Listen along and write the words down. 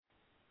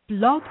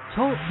Blog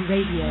Talk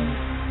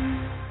Radio.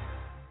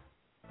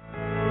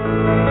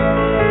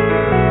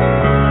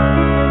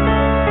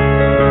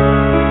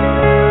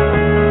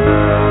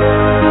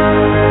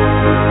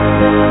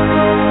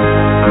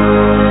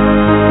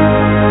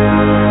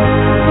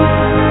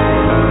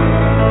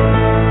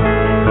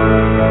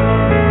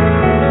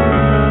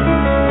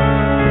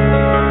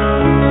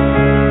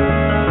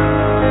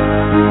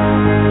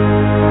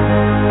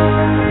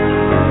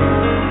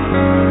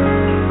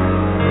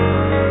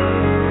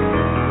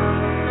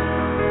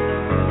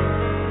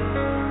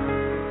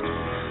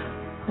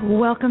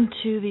 Welcome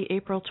to the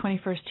April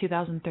 21st,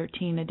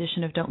 2013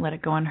 edition of Don't Let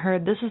It Go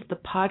Unheard. This is the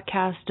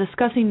podcast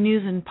discussing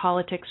news and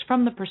politics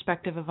from the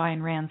perspective of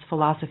Ayn Rand's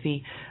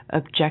philosophy,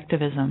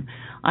 Objectivism.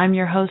 I'm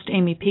your host,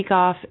 Amy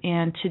Peikoff,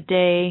 and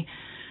today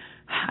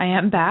I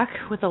am back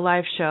with a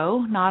live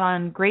show, not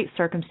on great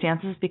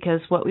circumstances,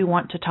 because what we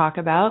want to talk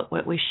about,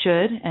 what we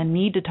should and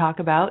need to talk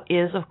about,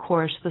 is, of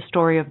course, the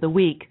story of the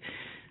week,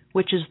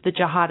 which is the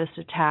Jihadist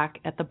attack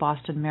at the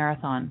Boston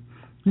Marathon.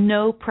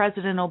 No,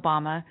 President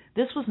Obama,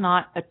 this was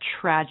not a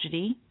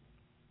tragedy.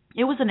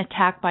 It was an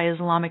attack by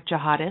Islamic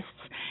jihadists,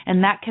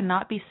 and that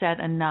cannot be said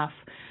enough.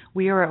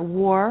 We are at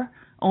war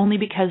only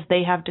because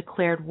they have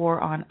declared war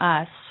on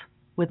us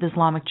with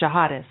Islamic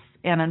jihadists.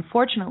 And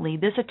unfortunately,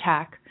 this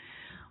attack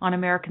on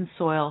American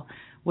soil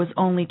was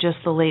only just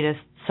the latest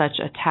such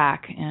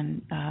attack,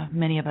 and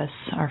many of us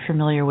are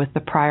familiar with the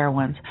prior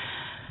ones.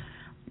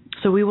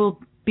 So we will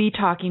be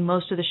talking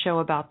most of the show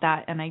about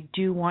that, and I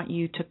do want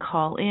you to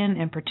call in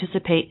and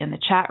participate in the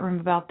chat room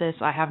about this.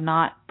 I have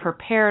not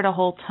prepared a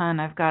whole ton.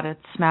 I've got a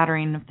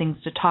smattering of things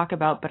to talk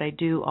about, but I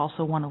do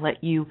also want to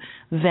let you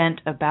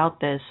vent about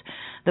this.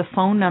 The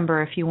phone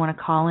number, if you want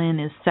to call in,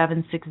 is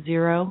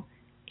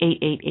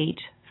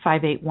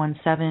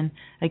 760-888-5817.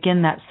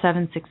 Again, that's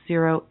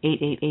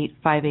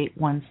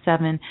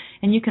 760-888-5817.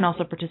 And you can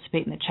also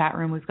participate in the chat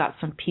room. We've got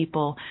some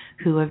people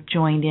who have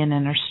joined in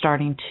and are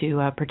starting to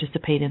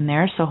participate in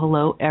there. So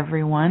hello,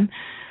 everyone.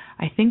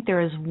 I think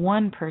there is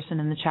one person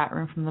in the chat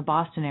room from the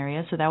Boston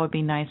area, so that would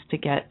be nice to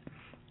get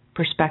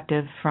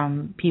perspective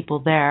from people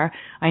there.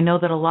 I know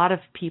that a lot of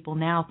people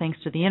now, thanks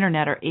to the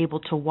internet, are able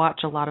to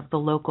watch a lot of the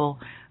local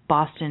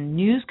Boston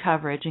news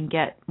coverage and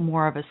get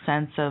more of a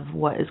sense of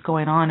what is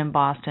going on in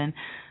Boston,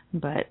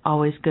 but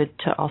always good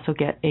to also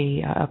get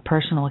a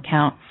personal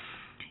account.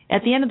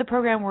 At the end of the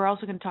program, we're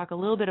also going to talk a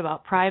little bit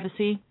about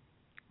privacy,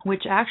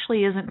 which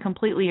actually isn't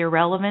completely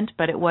irrelevant,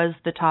 but it was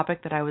the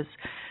topic that I was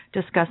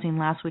discussing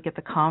last week at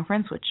the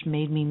conference, which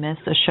made me miss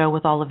a show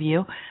with all of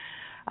you.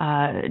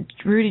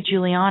 Rudy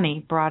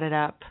Giuliani brought it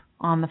up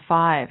on the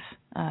 5,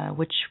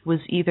 which was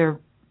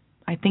either,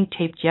 I think,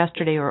 taped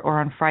yesterday or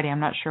on Friday. I'm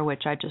not sure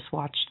which. I just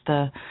watched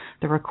the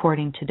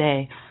recording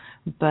today.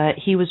 But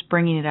he was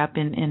bringing it up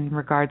in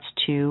regards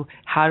to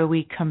how do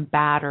we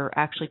combat or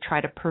actually try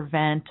to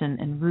prevent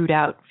and root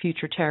out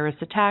future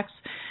terrorist attacks.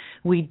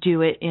 We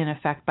do it, in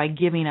effect, by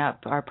giving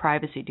up our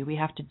privacy. Do we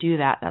have to do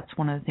that? That's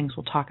one of the things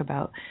we'll talk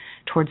about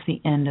towards the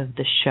end of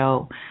the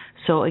show.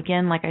 So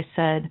again, like I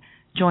said,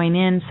 join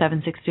in,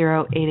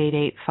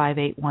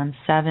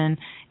 760-888-5817,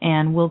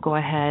 and we'll go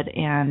ahead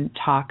and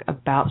talk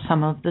about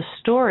some of the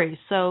stories.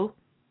 So,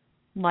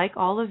 like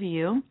all of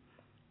you,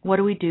 what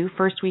do?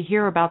 First, we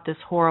hear about this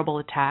horrible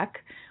attack.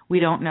 We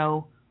don't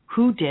know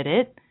who did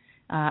it.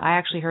 I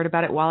actually heard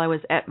about it while I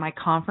was at my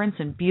conference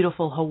in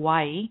beautiful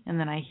Hawaii, and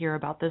then I hear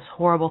about this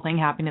horrible thing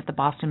happening at the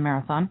Boston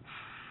Marathon.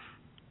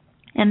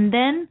 And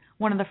then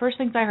one of the first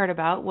things I heard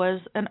about was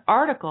an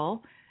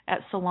article at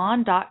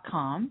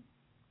salon.com,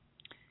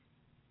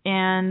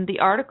 and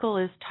the article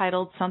is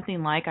titled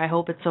something like, I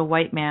hope it's a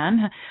white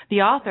man.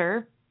 The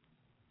author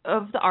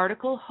of the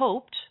article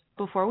hoped,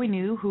 before we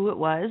knew who it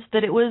was,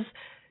 that it was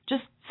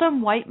just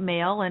some white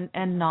male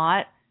and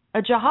not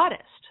a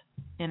jihadist,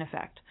 in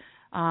effect.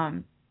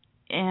 And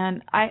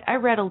I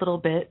read a little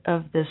bit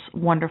of this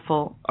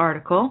wonderful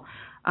article.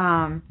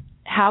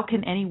 How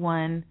can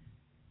anyone,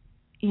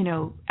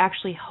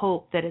 actually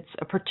hope that it's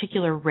a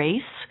particular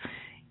race?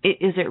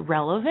 Is it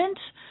relevant?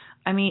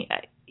 I mean,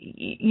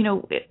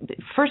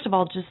 first of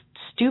all, just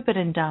stupid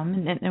and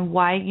dumb, and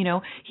why,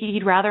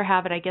 he'd rather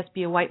have it, I guess,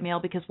 be a white male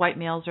because white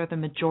males are the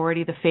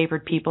majority, the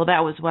favored people.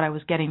 That was what I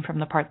was getting from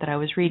the part that I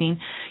was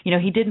reading.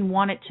 He didn't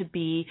want it to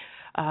be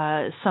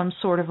some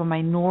sort of a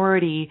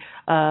minority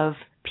of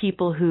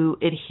people who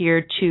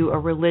adhered to a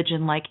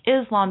religion like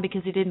Islam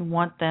because he didn't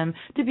want them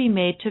to be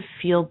made to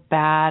feel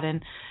bad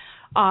and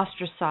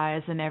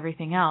ostracized and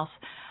everything else.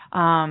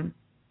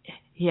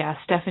 Yeah,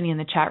 Stephanie in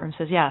the chat room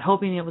says,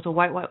 hoping it was a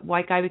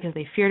white guy because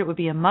they feared it would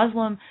be a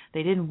Muslim.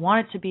 They didn't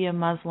want it to be a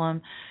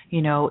Muslim.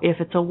 If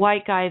it's a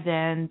white guy,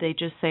 then they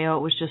just say, oh,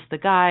 it was just the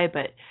guy.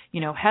 But,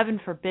 heaven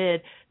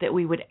forbid that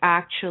we would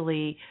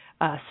actually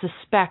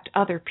suspect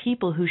other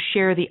people who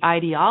share the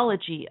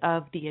ideology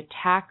of the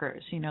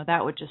attackers.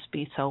 That would just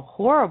be so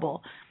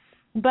horrible.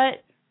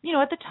 But,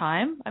 at the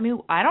time, I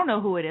don't know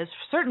who it is.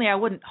 Certainly I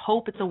wouldn't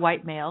hope it's a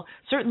white male.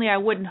 Certainly I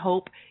wouldn't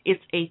hope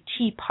it's a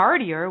Tea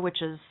Partier,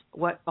 which is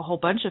what a whole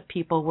bunch of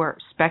people were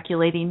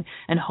speculating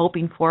and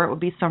hoping for. It would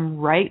be some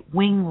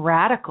right-wing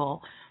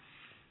radical.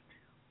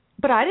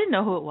 But I didn't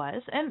know who it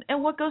was.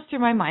 And what goes through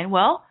my mind?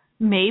 Well,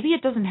 maybe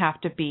it doesn't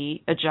have to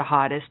be a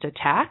jihadist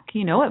attack.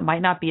 You know, it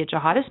might not be a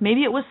jihadist.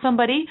 Maybe it was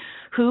somebody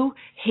who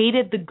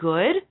hated the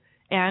good.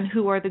 And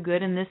who are the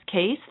good in this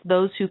case?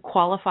 Those who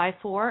qualify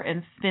for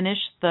and finish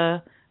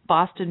the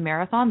Boston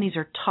Marathon. These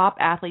are top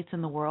athletes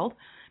in the world.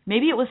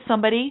 Maybe it was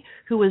somebody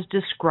who was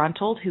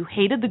disgruntled, who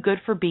hated the good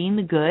for being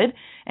the good,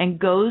 and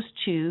goes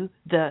to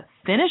the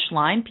finish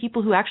line,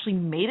 people who actually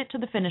made it to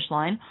the finish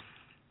line,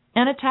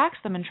 and attacks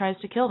them and tries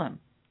to kill them.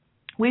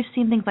 We've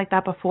seen things like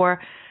that before.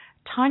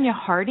 Tonya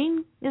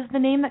Harding is the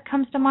name that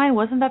comes to mind.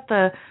 Wasn't that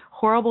the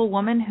horrible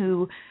woman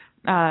who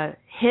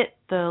hit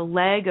the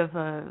leg of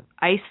a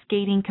ice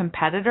skating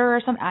competitor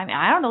or something? I mean,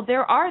 I don't know.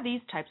 There are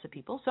these types of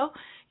people. So,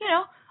 you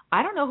know,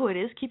 I don't know who it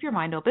is. Keep your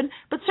mind open.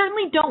 But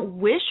certainly don't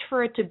wish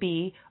for it to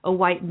be a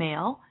white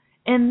male.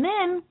 And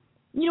then,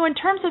 you know, in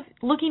terms of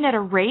looking at a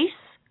race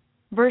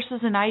versus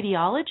an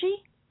ideology,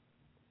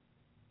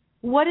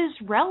 what is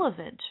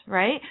relevant,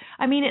 right?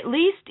 I mean, at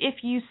least if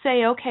you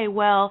say, okay,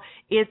 well,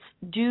 it's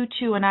due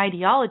to an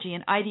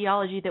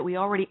ideology that we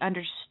already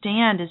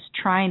understand is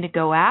trying to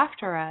go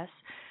after us,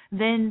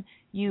 then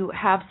you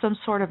have some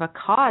sort of a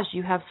cause.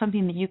 You have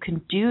something that you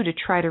can do to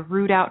try to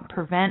root out and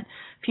prevent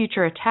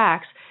future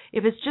attacks.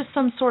 If it's just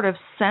some sort of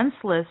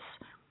senseless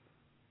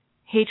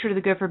hatred of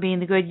the good for being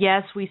the good,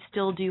 yes, we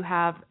still do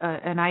have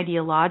an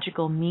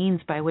ideological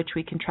means by which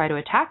we can try to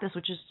attack this,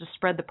 which is to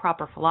spread the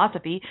proper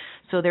philosophy.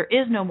 So there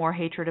is no more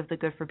hatred of the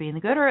good for being the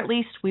good, or at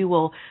least we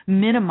will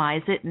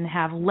minimize it and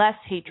have less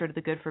hatred of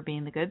the good for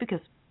being the good,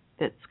 because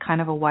it's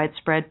kind of a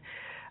widespread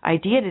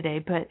idea today.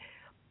 But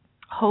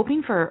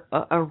hoping for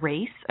a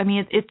race, I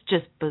mean, it's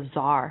just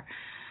bizarre.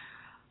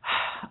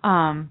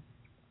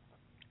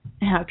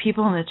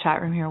 People in the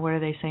chat room here, what are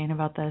they saying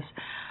about this?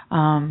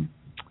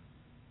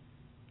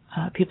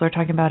 People are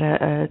talking about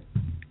a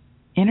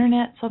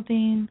internet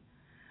something.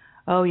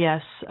 Oh,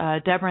 yes.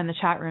 Deborah in the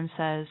chat room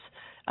says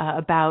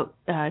about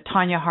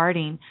Tonya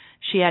Harding.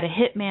 She had a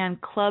hitman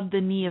club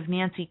the knee of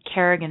Nancy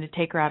Kerrigan to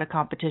take her out of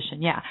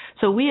competition. Yeah.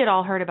 So we had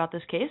all heard about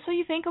this case. So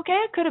you think, okay,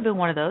 it could have been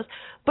one of those.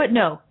 But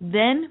no,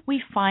 then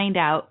we find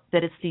out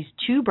that it's these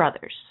two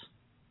brothers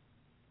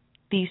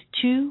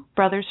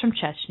from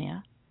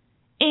Chechnya.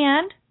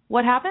 And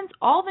what happens?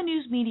 All the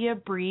news media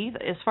breathe,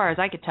 as far as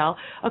I could tell,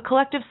 a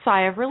collective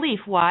sigh of relief.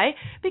 Why?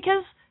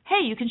 Because,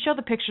 hey, you can show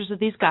the pictures of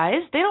these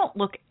guys. They don't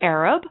look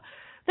Arab.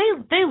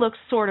 They look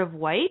sort of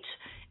white.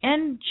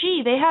 And,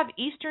 gee, they have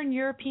Eastern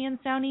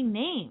European-sounding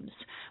names.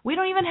 We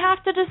don't even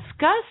have to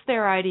discuss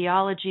their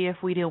ideology if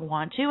we didn't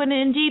want to. And,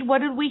 indeed, what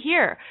did we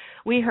hear?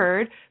 We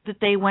heard that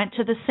they went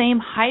to the same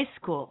high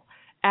school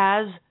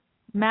as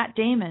Matt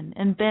Damon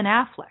and Ben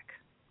Affleck.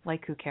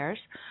 Like, who cares?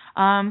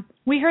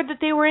 We heard that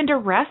they were into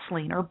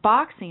wrestling or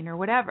boxing or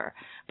whatever.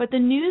 But the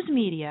news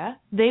media,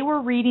 they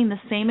were reading the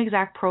same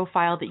exact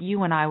profile that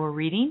you and I were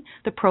reading,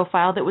 the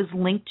profile that was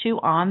linked to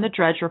on the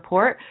Drudge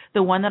Report,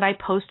 the one that I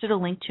posted a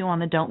link to on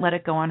the Don't Let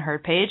It Go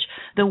Unheard page,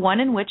 the one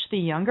in which the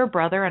younger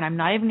brother, and I'm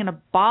not even going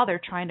to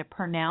bother trying to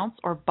pronounce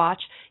or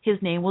botch his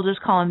name, we'll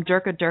just call him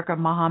Durka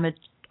Muhammad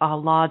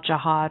Allah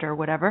Jihad or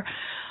whatever,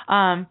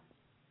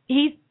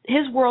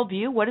 his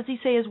worldview, what does he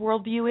say his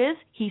worldview is?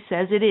 He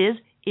says it is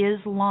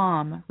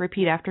Islam.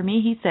 Repeat after me.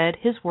 He said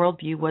his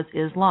worldview was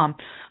Islam.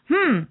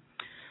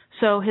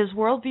 So his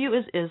worldview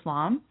is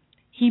Islam.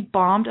 He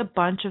bombed a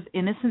bunch of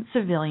innocent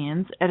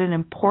civilians at an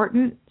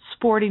important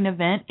sporting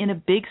event in a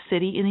big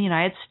city in the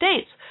United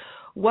States.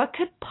 What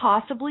could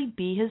possibly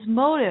be his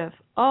motive?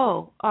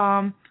 Oh,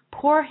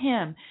 poor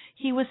him.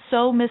 He was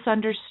so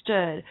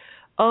misunderstood.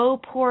 Oh,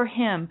 poor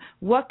him.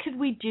 What could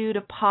we do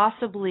to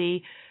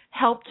possibly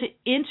help to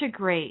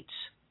integrate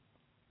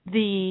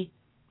the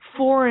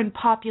foreign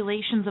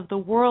populations of the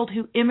world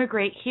who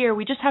immigrate here?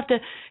 We just have to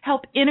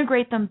help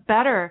integrate them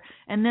better,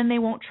 and then they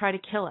won't try to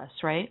kill us,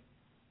 right?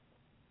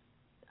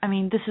 I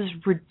mean, this is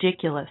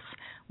ridiculous.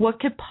 What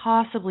could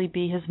possibly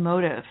be his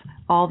motive?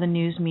 All the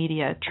news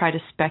media try to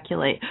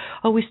speculate.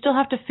 Oh, we still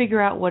have to figure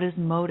out what his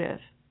motive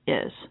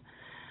is.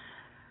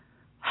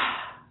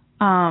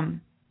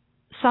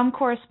 Some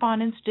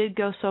correspondents did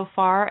go so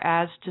far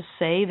as to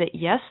say that,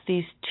 yes,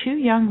 these two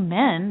young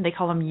men, they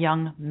call them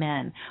young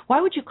men.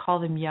 Why would you call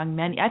them young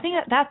men? I think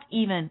that's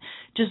even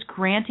just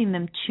granting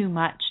them too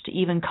much to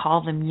even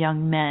call them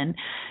young men.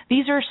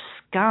 These are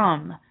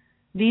scum.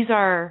 These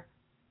are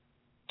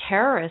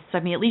terrorists. I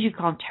mean, at least you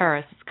call them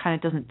terrorists. It kind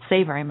of doesn't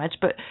say very much,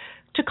 but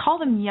to call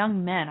them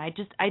young men, I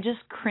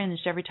just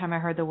cringed every time I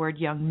heard the word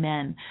young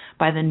men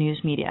by the news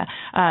media.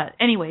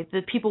 Anyway,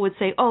 the people would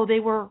say, oh, they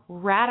were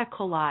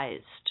radicalized.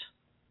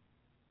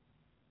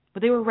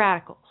 But they were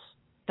radicals.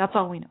 That's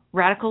all we know.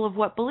 Radical of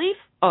what belief?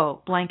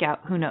 Oh, blank out.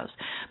 Who knows?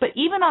 But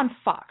even on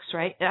Fox,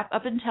 right,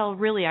 up until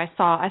really I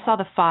saw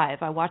the 5.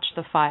 I watched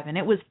the 5, and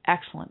it was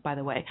excellent, by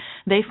the way.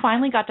 They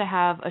finally got to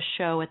have a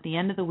show at the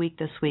end of the week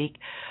this week.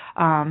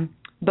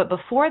 But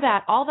before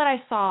that, all that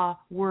I saw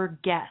were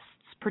guests,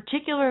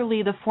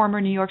 particularly the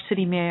former New York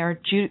City Mayor,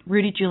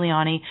 Rudy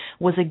Giuliani,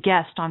 was a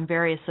guest on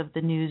various of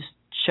the news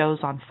shows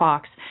on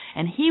Fox,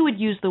 and he would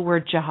use the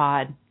word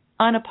jihad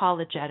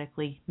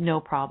unapologetically,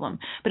 no problem.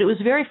 But it was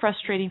very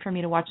frustrating for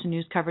me to watch the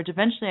news coverage.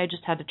 Eventually, I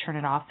just had to turn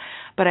it off.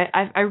 But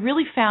I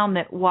really found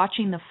that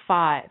watching the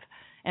Five,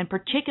 and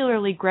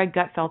particularly Greg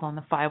Gutfeld on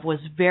the Five, was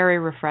very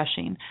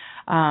refreshing.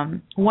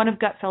 One of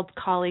Gutfeld's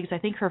colleagues, I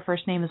think her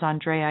first name is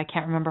Andrea, I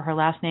can't remember her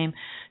last name,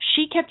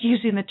 she kept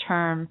using the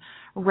term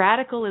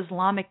radical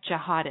Islamic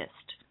jihadist.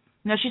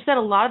 Now, she said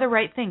a lot of the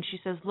right things.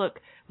 She says, look,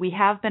 we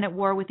have been at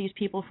war with these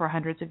people for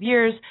hundreds of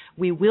years.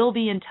 We will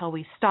be until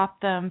we stop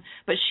them.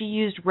 But she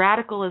used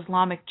radical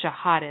Islamic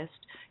jihadist.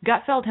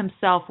 Gutfeld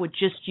himself would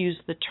just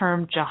use the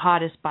term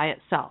jihadist by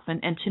itself.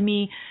 And to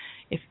me,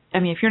 if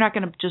you're not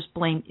going to just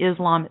blame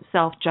Islam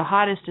itself,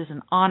 jihadist is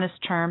an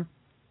honest term.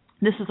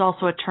 This is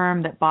also a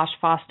term that Bosch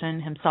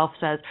Foston himself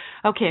says,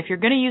 okay, if you're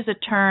going to use a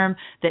term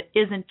that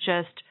isn't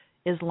just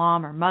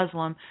Islam or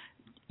Muslim,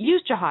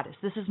 use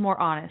jihadist. This is more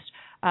honest.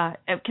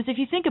 Because if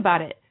you think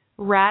about it,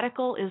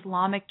 radical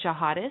Islamic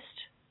jihadist,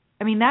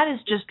 that is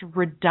just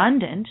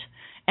redundant.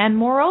 And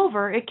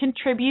moreover, it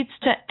contributes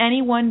to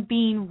anyone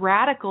being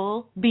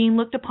radical being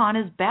looked upon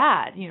as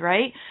bad,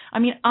 right?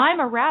 I'm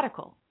a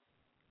radical.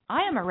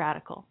 I am a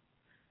radical.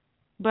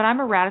 But I'm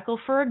a radical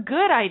for a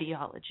good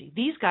ideology.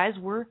 These guys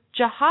were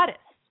jihadists.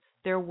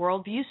 Their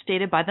worldview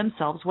stated by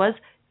themselves was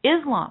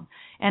Islam.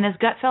 And as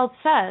Gutfeld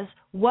says,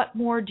 what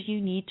more do you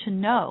need to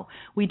know?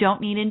 We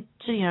don't need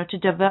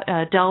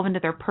to delve into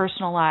their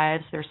personal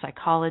lives, their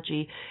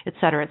psychology, et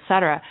cetera, et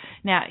cetera.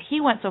 Now,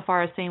 he went so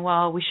far as saying,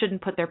 well, we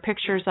shouldn't put their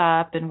pictures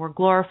up and we're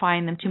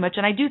glorifying them too much.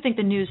 And I do think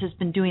the news has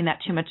been doing that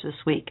too much this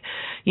week,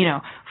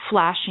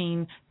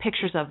 flashing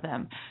pictures of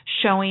them,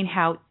 showing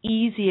how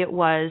easy it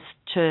was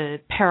to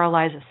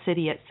paralyze a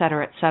city, et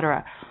cetera, et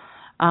cetera.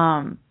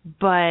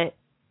 But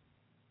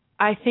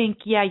I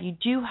think, you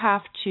do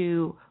have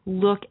to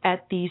look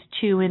at these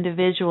two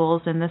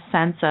individuals in the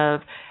sense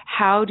of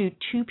how do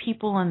two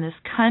people in this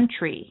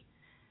country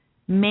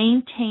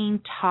maintain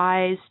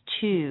ties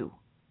to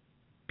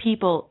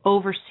people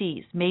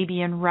overseas,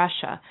 maybe in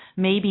Russia,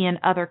 maybe in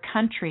other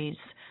countries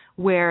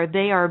where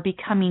they are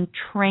becoming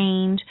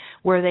trained,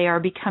 where they are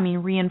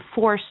becoming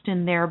reinforced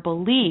in their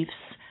beliefs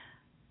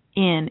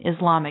in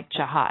Islamic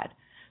jihad.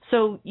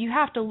 So you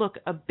have to look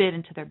a bit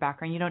into their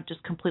background. You don't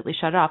just completely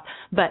shut it off.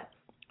 But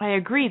I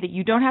agree that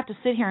you don't have to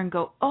sit here and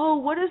go, oh,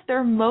 what is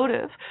their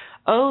motive?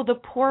 Oh, the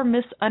poor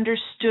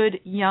misunderstood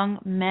young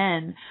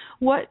men.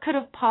 What could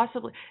have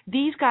possibly...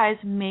 These guys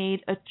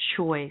made a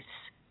choice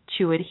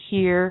to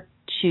adhere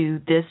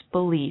to this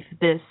belief,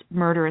 this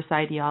murderous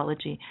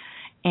ideology.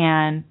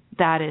 And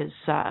that is,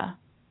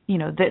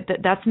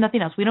 that's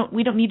nothing else. We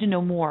don't need to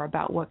know more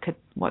about what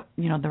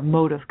their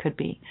motive could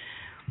be.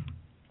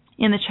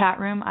 In the chat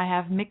room, I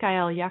have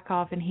Mikhail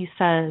Yakov, and he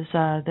says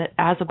that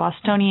as a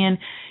Bostonian,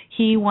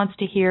 he wants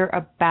to hear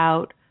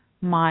about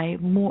my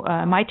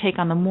take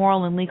on the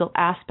moral and legal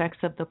aspects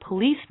of the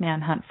police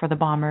manhunt for the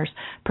bombers,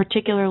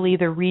 particularly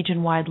the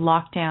region-wide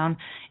lockdown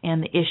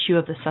and the issue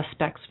of the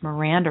suspects'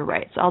 Miranda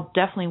rights. I'll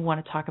definitely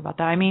want to talk about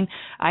that.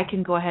 I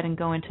can go ahead and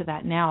go into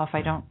that now if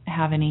I don't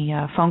have any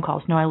phone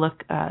calls. No, I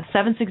look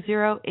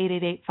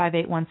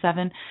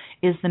 760-888-5817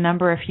 is the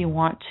number if you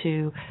want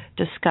to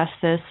discuss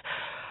this.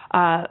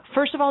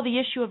 First of all, the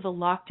issue of the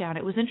lockdown.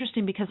 It was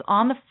interesting because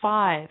on the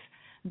Five,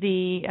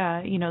 the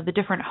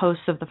different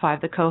hosts of the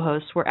Five, the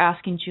co-hosts, were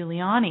asking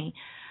Giuliani,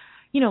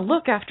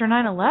 look, after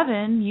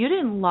 9/11, you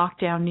didn't lock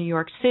down New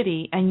York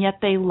City, and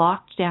yet they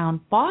locked down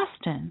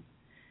Boston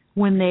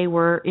when they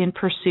were in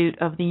pursuit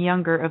of the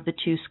younger of the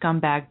two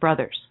scumbag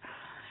brothers.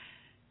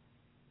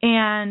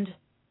 And,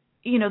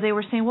 they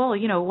were saying, well,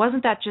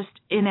 wasn't that just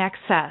in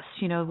excess?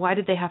 Why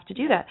did they have to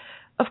do that?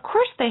 Of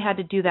course they had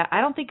to do that. I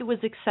don't think it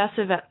was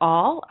excessive at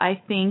all. I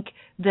think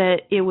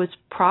that it was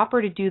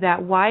proper to do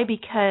that. Why?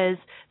 Because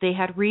they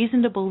had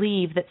reason to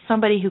believe that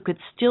somebody who could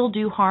still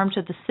do harm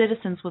to the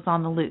citizens was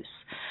on the loose.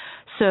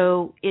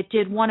 So it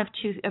did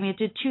it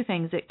did two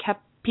things. It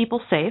kept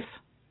people safe,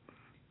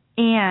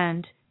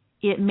 and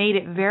it made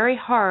it very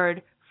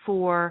hard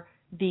for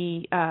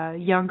the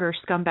younger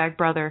scumbag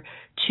brother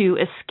to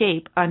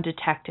escape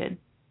undetected,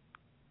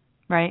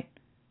 right?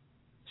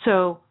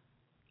 So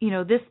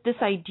this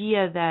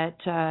idea that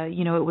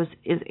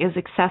it is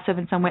excessive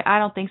in some way, I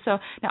don't think so.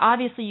 Now,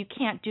 obviously, you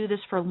can't do this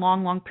for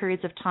long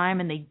periods of time,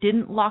 and they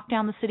didn't lock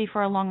down the city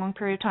for a long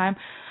period of time.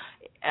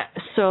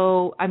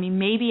 So,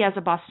 maybe as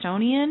a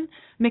Bostonian,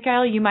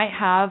 Mikhail, you might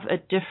have a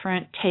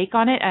different take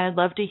on it, and I'd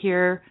love to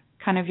hear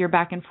kind of your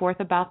back and forth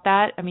about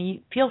that.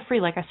 Feel free,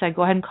 like I said,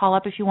 go ahead and call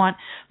up if you want,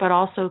 but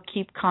also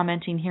keep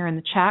commenting here in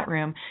the chat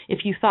room if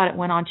you thought it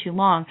went on too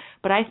long.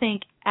 But I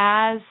think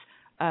as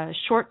a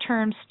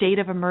short-term state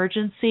of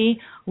emergency,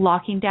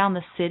 locking down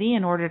the city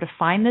in order to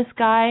find this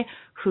guy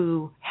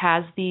who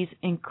has these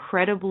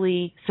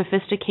incredibly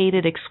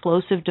sophisticated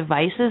explosive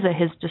devices at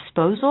his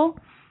disposal,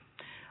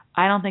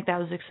 I don't think that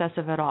was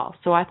excessive at all.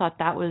 So I thought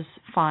that was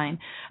fine.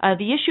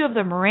 The issue of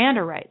the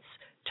Miranda rights,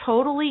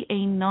 totally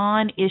a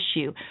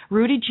non-issue.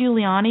 Rudy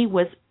Giuliani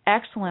was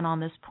excellent on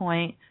this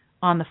point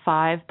on the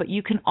 5, but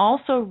you can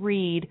also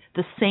read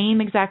the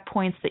same exact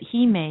points that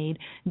he made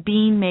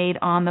being made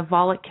on the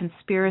Volokh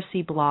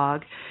Conspiracy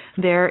blog.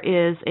 There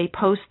is a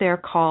post there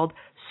called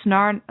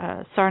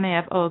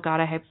Tsarnaev, oh God,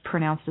 I have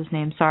pronounced his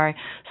name, sorry,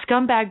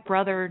 Scumbag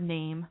Brother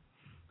Name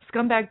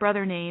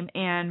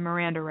and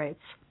Miranda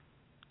Rights.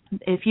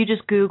 If you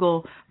just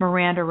Google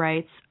Miranda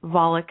Rights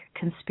Volokh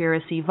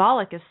Conspiracy,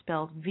 Volokh is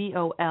spelled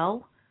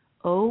VOLOKH.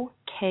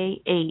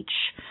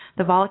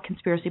 The Volokh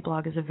Conspiracy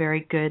blog is a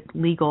very good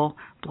legal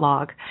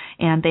blog,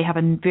 and they have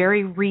a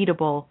very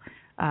readable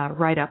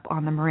write-up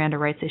on the Miranda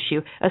Rights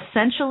issue.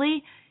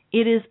 Essentially,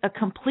 it is a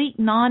complete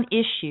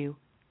non-issue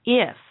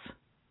if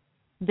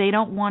they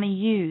don't want to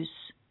use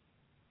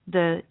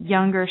the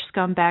younger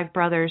scumbag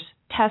brother's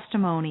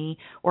testimony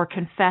or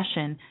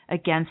confession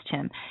against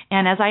him.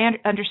 And as I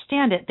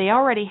understand it, they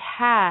already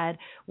had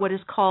what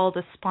is called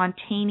a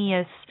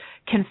spontaneous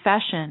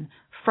confession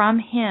from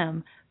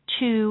him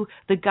to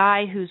the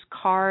guy whose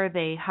car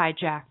they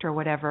hijacked or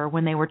whatever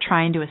when they were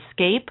trying to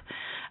escape.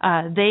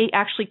 They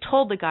actually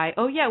told the guy,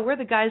 oh yeah, we're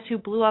the guys who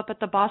blew up at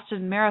the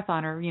Boston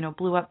Marathon, or,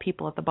 blew up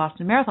people at the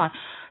Boston Marathon.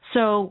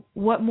 So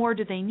what more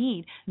do they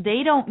need?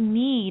 They don't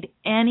need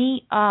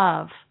any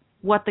of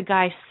what the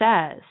guy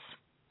says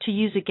to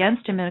use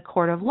against him in a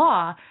court of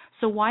law.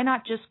 So why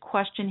not just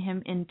question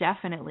him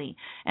indefinitely?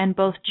 And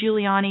both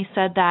Giuliani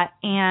said that,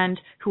 and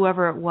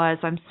whoever it was,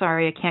 I'm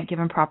sorry, I can't give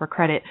him proper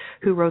credit,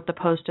 who wrote the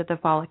post at the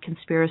Volokh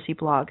Conspiracy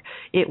blog.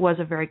 It was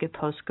a very good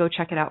post. Go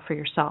check it out for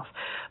yourself.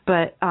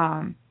 But,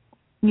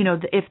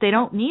 if they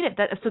don't need it,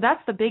 so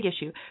that's the big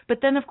issue. But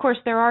then, of course,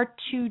 there are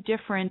two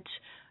different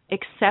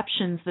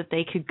exceptions that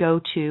they could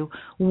go to.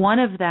 One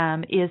of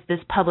them is this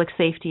public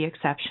safety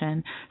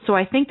exception. So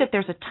I think that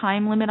there's a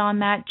time limit on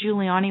that.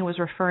 Giuliani was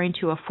referring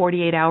to a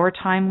 48-hour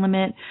time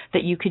limit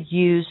that you could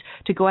use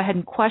to go ahead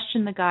and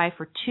question the guy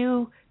for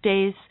 2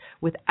 days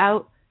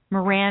without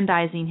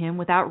Mirandizing him,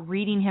 without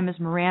reading him his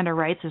Miranda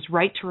rights, his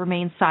right to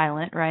remain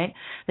silent, right?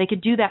 They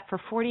could do that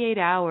for 48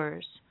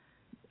 hours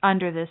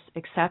under this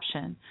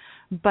exception.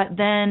 But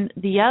then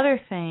the other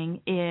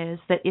thing is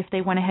that if they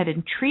went ahead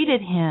and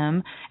treated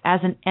him as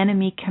an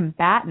enemy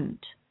combatant,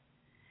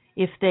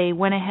 if they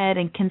went ahead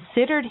and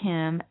considered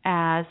him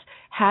as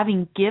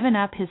having given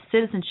up his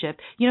citizenship,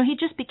 he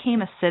just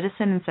became a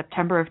citizen in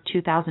September of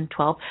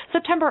 2012,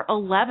 September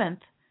 11th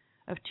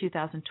of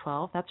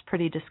 2012. That's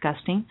pretty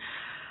disgusting.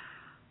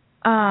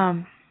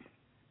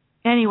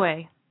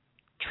 Anyway,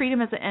 treat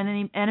him as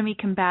an enemy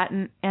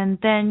combatant, and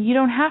then you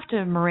don't have to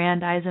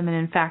Mirandize him, and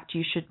in fact,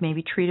 you should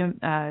maybe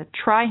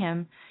try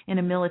him in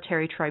a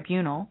military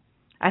tribunal.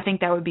 I think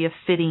that would be a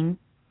fitting,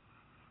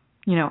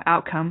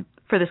 outcome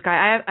for this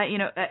guy.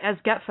 As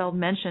Getfeld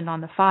mentioned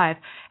on the 5,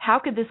 how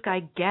could this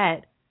guy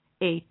get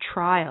a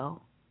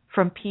trial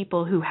from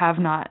people who have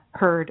not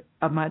heard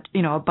a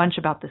bunch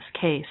about this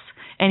case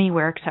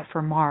anywhere except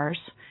for Mars?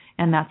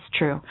 And that's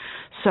true.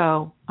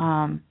 So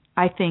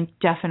I think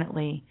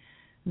definitely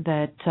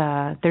that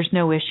there's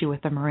no issue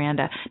with the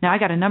Miranda. Now, I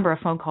got a number of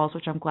phone calls,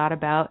 which I'm glad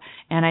about,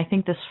 and I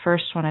think this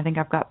first one, I've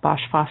got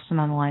Bosch Foston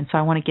on the line, so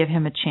I want to give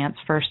him a chance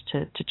first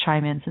to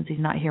chime in since he's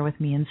not here with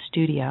me in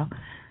studio.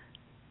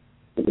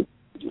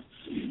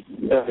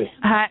 Hey.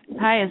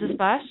 Hi, is this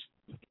Bosch?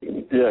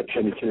 Yeah,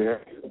 can you hear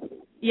me?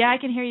 Yeah, I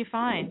can hear you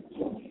fine.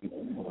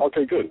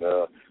 Okay, good.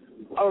 I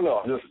don't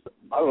know.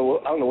 I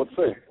don't know what to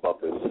say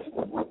about this.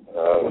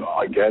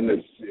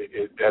 Again,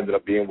 it ended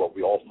up being what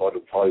we all thought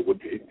it probably would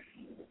be.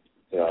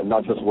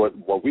 Not just what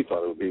we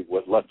thought it would be,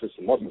 what leftists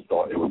and Muslims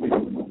thought it would be.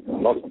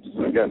 Muslims,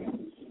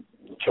 again,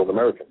 killed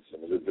Americans.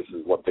 I mean, this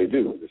is what they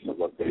do. This is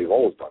what they've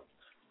always done.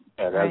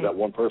 And as that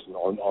one person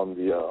on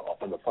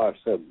the 5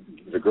 said,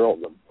 the girl,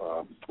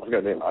 I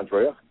forgot her name,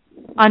 Andrea,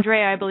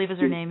 I believe is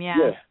her name, yeah.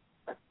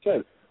 Yeah,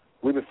 said,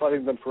 we've been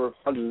fighting them for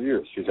hundreds of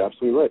years. She's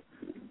absolutely right.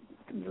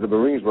 The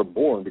Marines were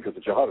born because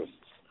of jihadists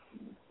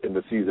in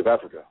the seas of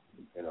Africa.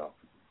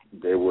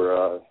 They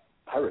were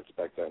pirates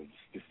back then,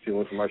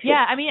 stealing from our ships.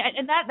 Yeah, I mean,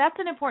 and that's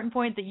an important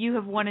point that you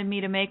have wanted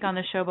me to make on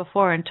the show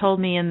before and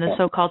told me in the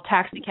so-called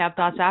taxi cab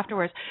thoughts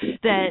afterwards,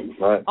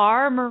 that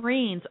our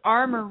Marines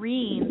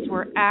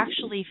were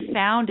actually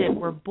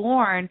were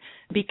born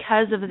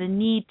because of the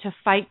need to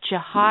fight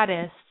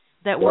jihadists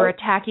that were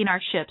attacking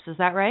our ships. Is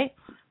that right?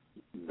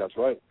 That's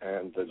right.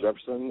 And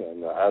Jefferson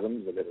and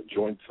Adams, they made a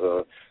joint,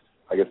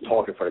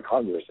 talk in front of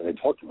Congress, and they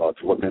talked about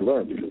what they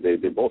learned because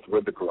they both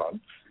read the Quran,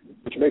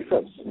 which makes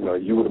sense.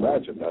 You would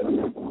imagine that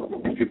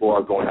if people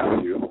are going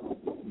after you,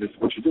 this is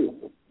what you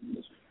do.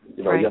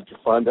 You have to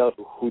find out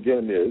who the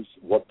enemy is,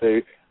 what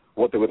they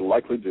would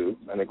likely do,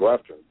 and then go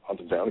after him, hunt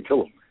him down, and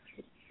kill him.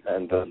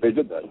 And they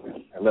did that.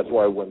 And that's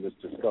why when this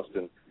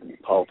disgusting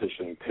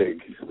politician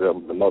pig, the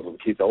Muslim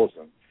Keith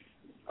Ellison,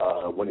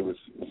 when he was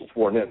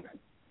sworn in,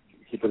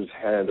 he put his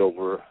hand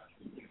over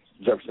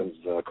Jefferson's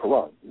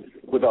Quran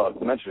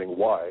without mentioning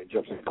why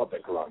Jefferson got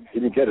that Quran. He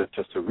didn't get it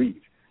just to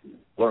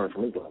learn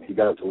from Islam. He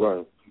got it to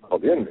learn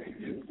about the enemy.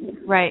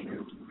 Right.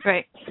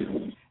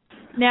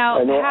 Now,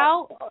 I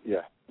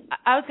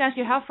was going to ask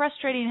you, how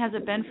frustrating has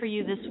it been for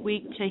you this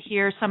week to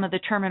hear some of the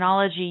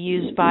terminology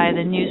used by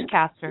the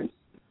newscasters?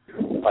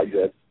 I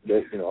get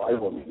that, you know, I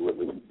don't want to live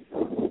with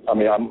it. I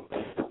mean, I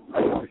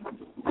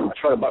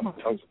try to bite my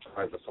tongue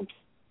sometimes, but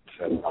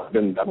sometimes I've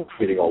been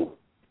tweeting all.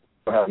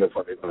 I haven't been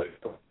funny,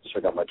 but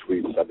check out my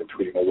tweets. I've been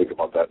tweeting all week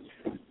about that.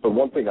 But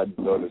one thing I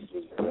noticed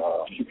was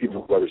a few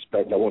people who I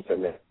respect, I won't say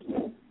names,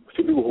 a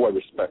few people who I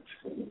respect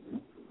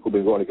who've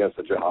been going against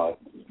the jihad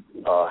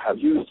have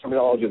used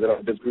terminology that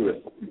I disagree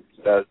with,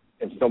 that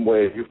in some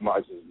way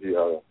euphemizes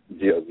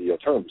the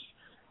terms.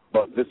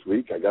 But this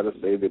week, I got to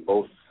say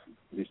that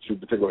these two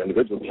particular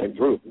individuals came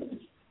through.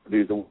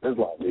 These are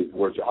Islam, these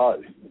were jihad.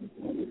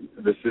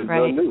 This is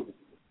new,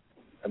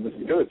 and this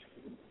is good.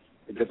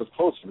 It gets us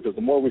closer, because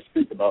the more we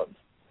speak about,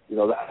 you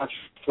know,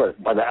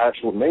 by the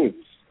actual names,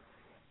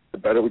 the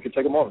better we can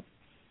take them on.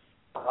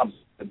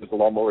 There's a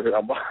lawnmower here.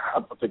 I'm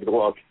taking a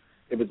walk.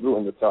 If it's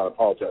ruined the sound, I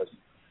apologize.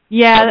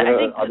 Yeah,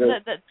 I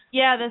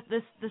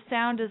think the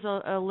sound is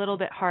a little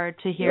bit hard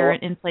to hear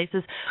in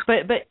places.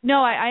 But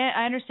no,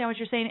 I understand what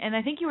you're saying, and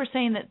I think you were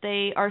saying that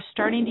they are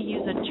starting to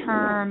use a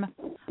term,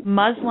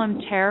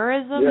 Muslim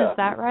terrorism. Yeah, is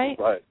that right?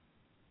 Right.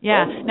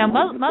 Yeah. Now,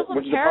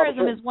 Muslim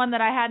terrorism is one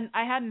that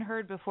I hadn't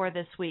heard before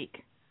this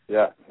week.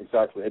 Yeah,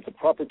 exactly. It's a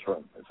proper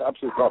term. It's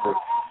absolutely proper.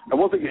 And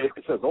one thing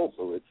it says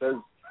also, it says,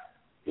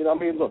 you know, I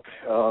mean, look,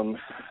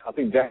 I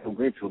think Daniel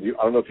Greenfield,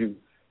 I don't know if you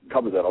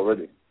covered that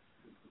already,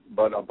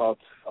 but about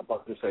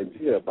this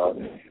idea about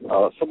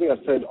something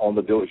I said on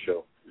the Daily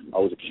Show. I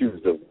was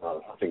accused of,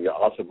 I think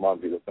Asif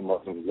Manvi, the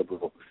Muslim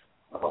liberal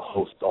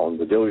host on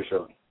the Daily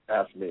Show,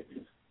 asked me,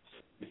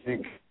 "You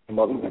think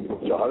Muslims can be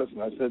jihadists?"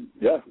 And I said,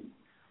 "Yeah,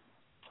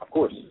 of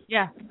course."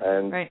 Yeah.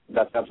 And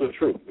that's absolutely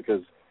true,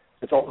 because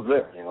it's always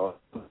there. You know,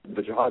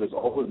 the jihad is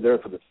always there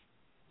for the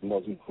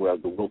Muslim who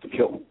has the will to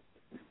kill.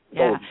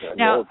 Yeah.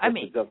 Now, I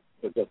mean, the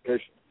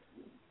justification.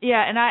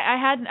 Yeah, and I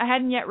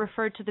hadn't yet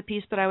referred to the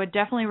piece, but I would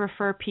definitely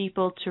refer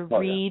people to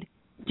read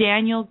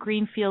Daniel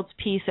Greenfield's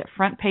piece at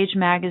Front Page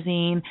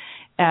Magazine.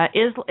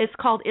 It's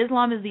called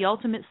 "Islam is the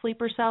Ultimate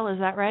Sleeper Cell." Is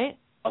that right?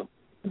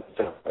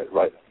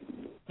 Right.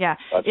 Yeah,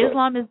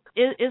 Islam is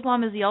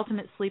the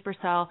ultimate sleeper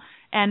cell.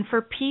 And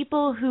for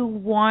people who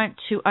want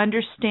to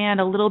understand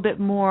a little bit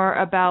more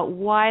about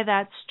why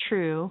that's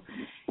true,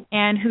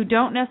 and who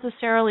don't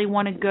necessarily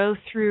want to go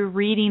through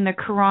reading the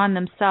Quran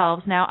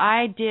themselves. Now,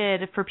 I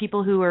did, for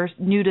people who are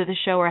new to the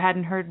show or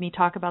hadn't heard me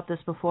talk about this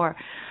before,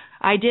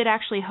 I did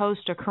actually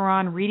host a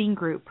Quran reading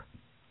group.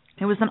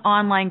 It was an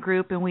online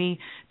group, and we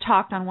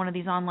talked on one of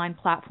these online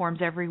platforms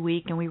every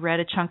week, and we read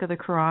a chunk of the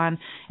Quran.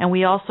 And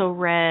we also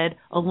read,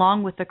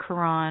 along with the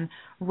Quran,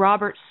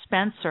 Robert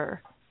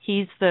Spencer.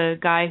 He's the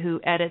guy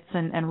who edits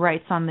and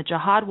writes on the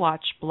Jihad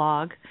Watch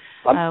blog.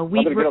 I'm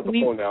going to get off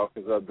the phone now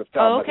because the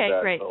sound okay,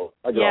 great. So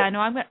I'm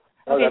going.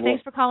 Okay,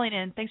 thanks for calling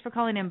in. Thanks for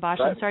calling in, Bosch.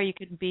 I'm sorry you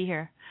couldn't be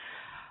here.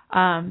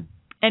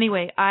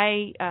 Anyway,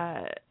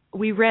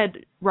 we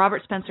read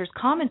Robert Spencer's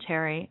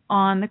commentary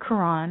on the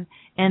Quran,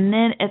 and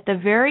then at the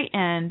very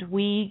end,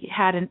 we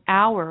had an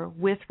hour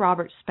with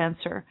Robert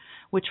Spencer,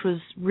 which was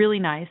really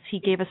nice. He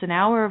gave us an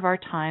hour of our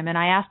time, and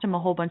I asked him a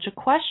whole bunch of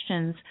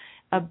questions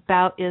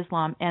about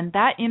Islam, and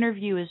that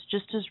interview is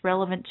just as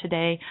relevant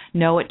today.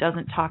 No, it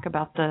doesn't talk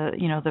about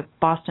the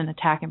Boston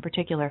attack in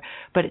particular,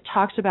 but it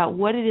talks about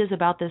what it is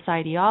about this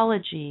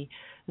ideology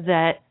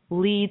that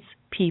leads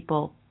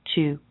people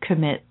to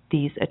commit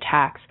these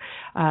attacks.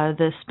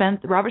 The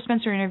Robert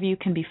Spencer interview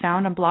can be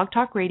found on Blog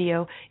Talk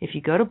Radio. If you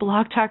go to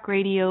Blog Talk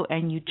Radio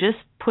and you just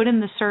put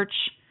in the search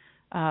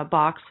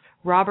box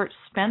Robert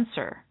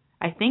Spencer,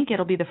 I think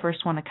it'll be the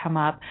first one to come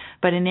up.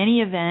 But in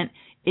any event,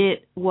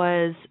 it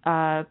was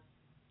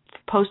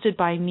posted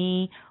by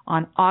me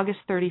on August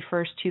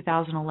 31st,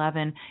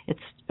 2011. It's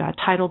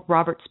titled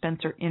Robert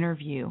Spencer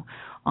Interview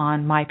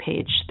on my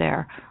page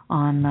there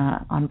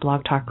on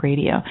Blog Talk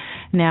Radio.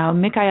 Now,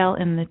 Mikhail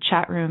in the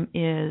chat room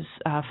is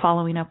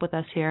following up with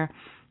us here.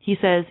 He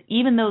says,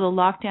 even though the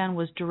lockdown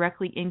was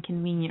directly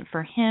inconvenient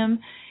for him,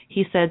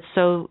 he said,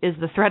 so is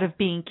the threat of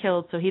being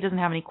killed, so he doesn't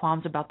have any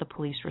qualms about the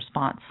police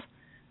response.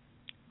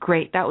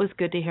 Great. That was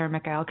good to hear,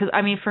 Mikhail. Because,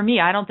 I mean, for me,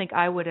 I don't think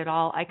I would at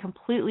all. I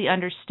completely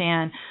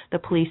understand the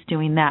police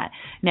doing that.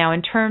 Now,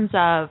 in terms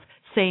of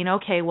saying,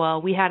 okay,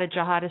 well, we had a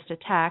jihadist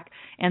attack,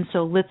 and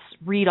so let's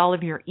read all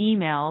of your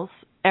emails,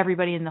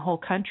 everybody in the whole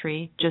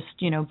country, just,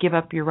 give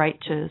up your right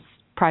to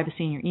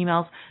privacy in your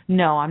emails.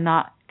 No, I'm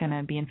not going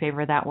to be in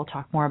favor of that. We'll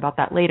talk more about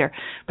that later.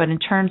 But in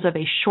terms of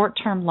a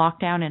short-term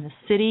lockdown in a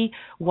city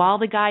while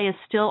the guy is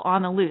still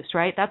on the loose,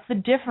 right? That's the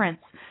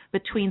difference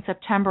between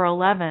September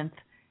 11th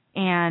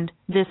and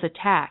this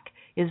attack,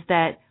 is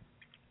that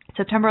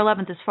September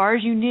 11th, as far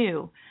as you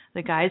knew,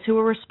 the guys who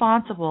were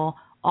responsible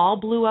all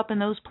blew up in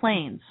those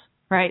planes,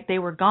 right? They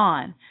were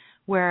gone.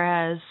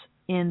 Whereas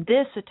in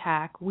this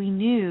attack, we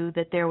knew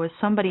that there was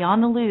somebody on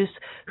the loose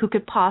who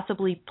could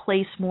possibly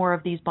place more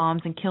of these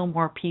bombs and kill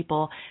more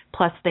people.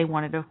 Plus, they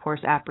wanted to, of course,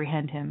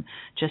 apprehend him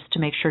just to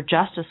make sure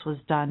justice was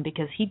done,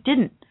 because he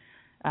didn't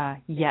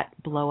yet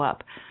blow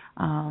up.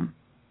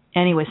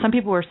 Anyway, some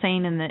people were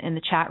saying in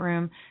the chat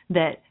room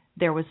that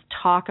there was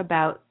talk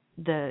about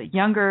the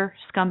younger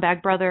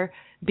scumbag brother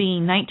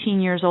being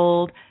 19 years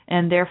old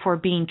and therefore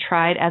being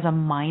tried as a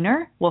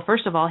minor. Well,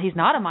 first of all, he's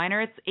not a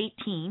minor, it's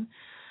 18.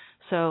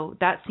 So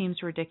that seems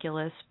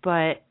ridiculous.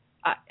 But,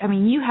 I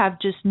mean, you have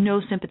just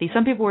no sympathy.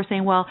 Some people were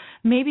saying, well,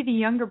 maybe the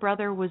younger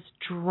brother was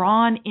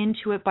drawn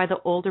into it by the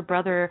older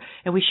brother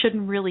and we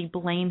shouldn't really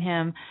blame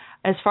him.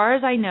 As far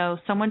as I know,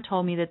 someone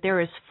told me that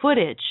there is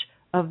footage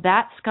of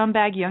that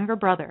scumbag younger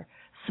brother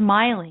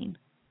smiling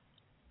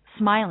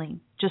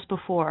just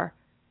before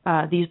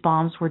these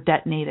bombs were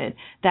detonated.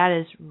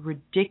 That is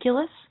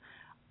ridiculous.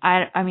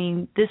 I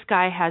mean, this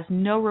guy has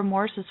no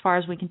remorse as far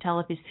as we can tell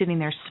if he's sitting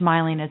there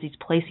smiling as he's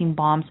placing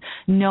bombs,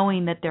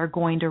 knowing that they're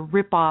going to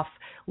rip off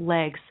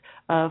legs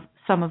of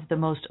some of the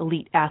most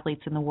elite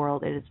athletes in the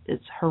world.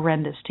 It's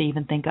horrendous to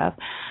even think of.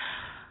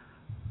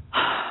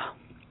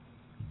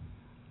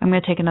 I'm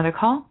going to take another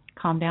call.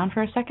 Calm down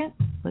for a second.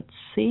 Let's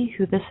see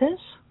who this is.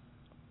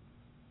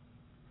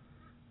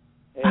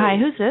 Hey, Hi,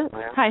 who's this?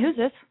 Hi, who's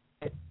this?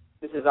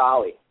 This is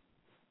Ollie.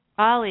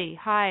 Ollie,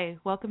 hi.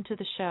 Welcome to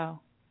the show.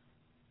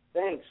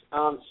 Thanks.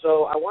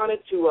 So I wanted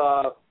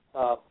to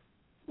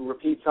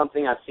repeat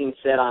something I've seen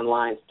said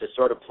online to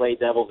sort of play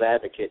devil's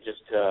advocate,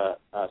 just to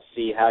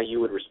see how you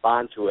would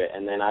respond to it,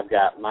 and then I've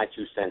got my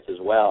 2 cents as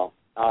well.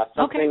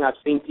 Something I've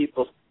seen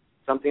people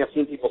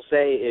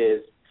say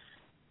is,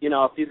 you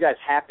know, if these guys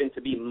happen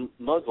to be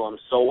Muslims,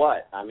 so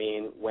what? I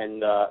mean, when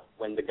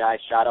the guy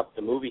shot up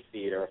the movie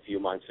theater a few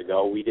months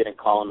ago, we didn't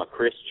call him a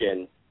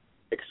Christian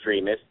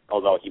extremist,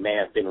 although he may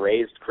have been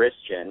raised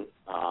Christian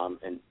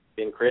and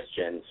been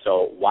Christian.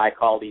 So why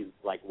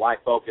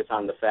focus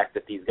on the fact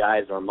that these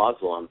guys are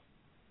Muslim?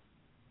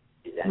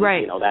 And,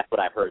 right. You know, that's what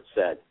I've heard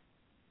said.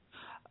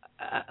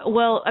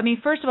 Well, I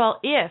mean, first of all,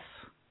 if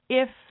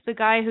the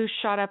guy who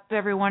shot up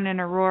everyone in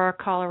Aurora,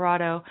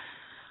 Colorado,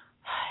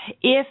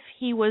 if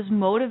he was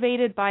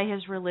motivated by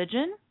his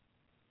religion,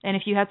 and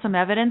if you had some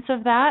evidence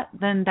of that,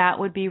 then that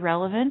would be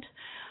relevant.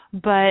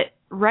 But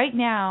right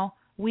now,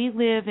 we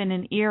live in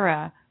an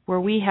era where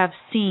we have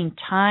seen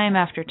time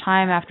after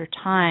time after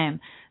time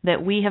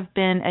that we have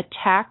been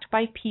attacked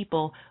by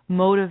people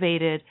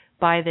motivated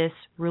by this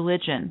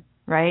religion,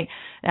 right?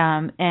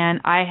 And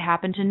I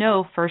happen to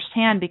know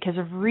firsthand, because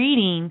of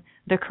reading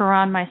the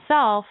Quran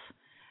myself,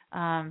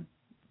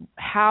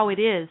 how it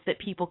is that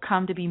people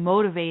come to be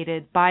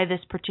motivated by this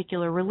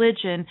particular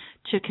religion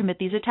to commit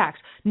these attacks.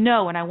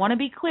 No, and I want to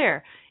be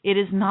clear, it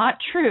is not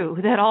true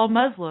that all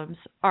Muslims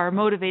are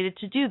motivated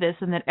to do this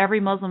and that every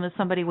Muslim is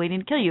somebody waiting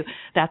to kill you.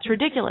 That's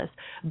ridiculous.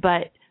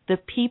 But the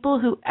people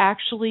who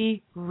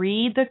actually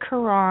read the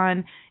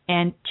Quran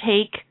and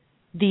take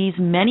these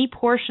many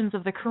portions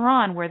of the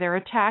Quran where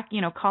they're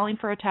calling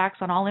for attacks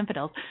on all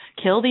infidels,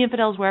 kill the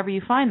infidels wherever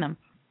you find them,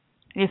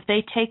 if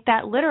they take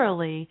that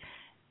literally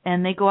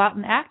and they go out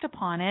and act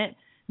upon it,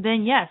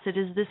 then yes, it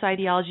is this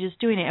ideology is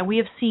doing it. And we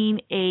have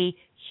seen a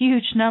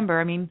huge number,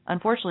 I mean,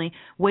 unfortunately,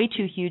 way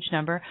too huge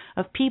number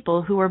of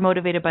people who are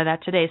motivated by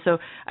that today. So,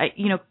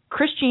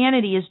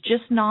 Christianity is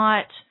just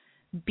not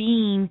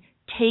being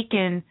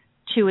taken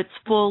to its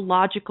full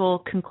logical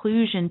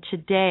conclusion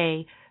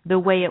today the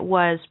way it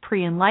was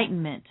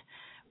pre-Enlightenment,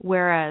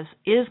 whereas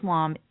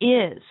Islam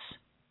is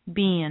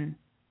being,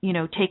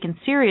 taken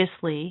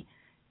seriously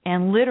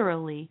and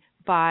literally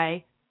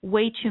by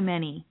way too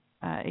many,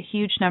 a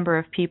huge number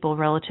of people,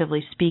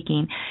 relatively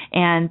speaking.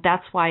 And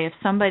that's why if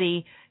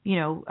somebody,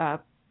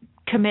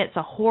 commits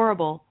a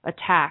horrible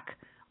attack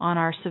on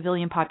our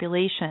civilian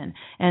population,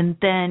 and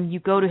then you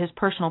go to his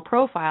personal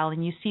profile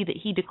and you see that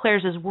he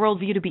declares his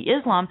worldview to be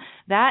Islam,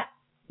 that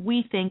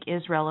we think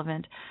is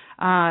relevant.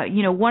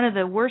 One of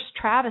the worst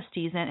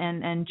travesties,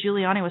 and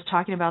Giuliani was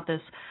talking about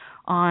this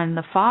on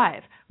the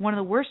 5, one of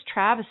the worst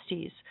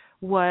travesties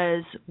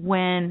was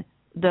when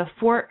the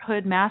Fort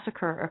Hood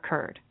massacre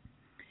occurred.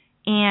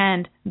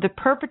 And the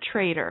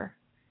perpetrator,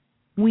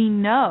 we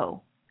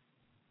know,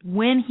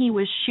 when he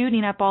was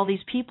shooting up all these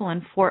people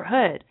in Fort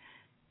Hood,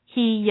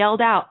 he yelled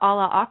out,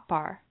 Allah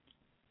Akbar.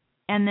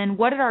 And then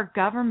what did our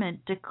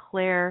government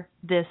declare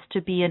this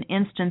to be an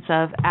instance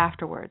of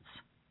afterwards?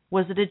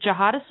 Was it a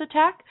jihadist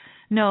attack?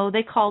 No,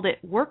 they called it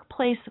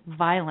workplace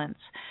violence.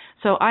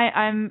 So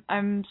I'm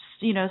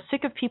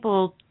sick of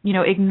people,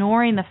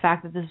 ignoring the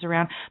fact that this is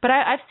around. But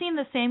I've seen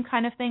the same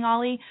kind of thing,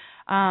 Ollie,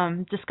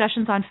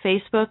 discussions on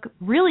Facebook,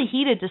 really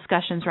heated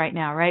discussions right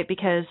now, right?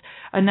 Because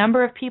a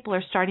number of people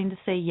are starting to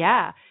say,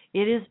 yeah,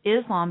 it is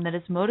Islam that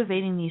is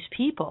motivating these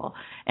people.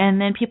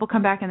 And then people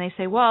come back and they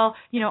say, well,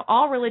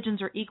 all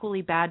religions are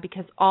equally bad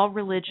because all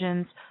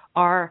religions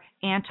are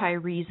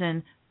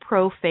anti-reason,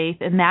 pro-faith,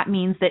 and that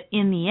means that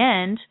in the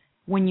end,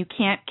 when you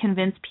can't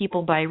convince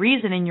people by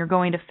reason and you're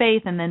going to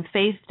faith, and then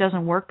faith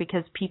doesn't work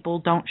because people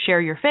don't share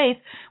your faith,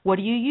 what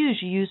do? You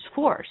use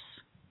force.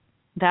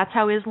 That's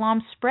how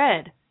Islam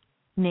spread.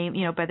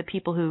 By the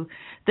people who,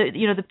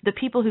 the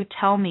people who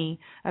tell me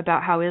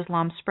about how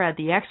Islam spread,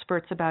 the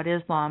experts about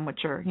Islam, which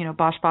are,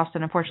 Bosch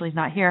Boston, unfortunately, is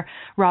not here,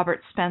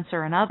 Robert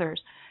Spencer and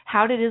others.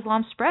 How did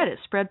Islam spread? It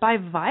spread by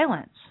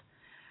violence.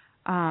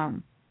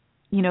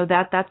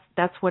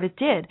 That's what it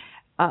did.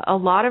 a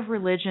lot of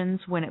religions,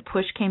 when it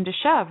push came to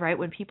shove, right,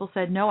 when people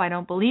said, no, I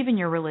don't believe in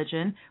your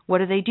religion, what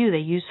do? They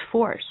use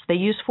force. They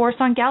used force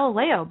on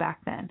Galileo back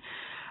then.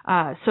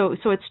 So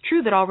it's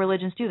true that all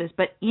religions do this.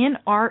 But in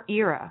our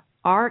era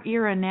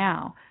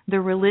now,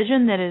 the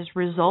religion that is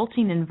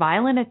resulting in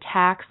violent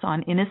attacks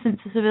on innocent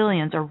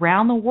civilians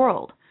around the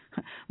world,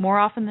 more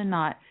often than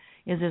not,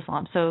 is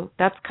Islam. So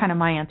that's kind of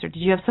my answer. Did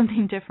you have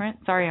something different?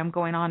 Sorry, I'm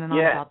going on and on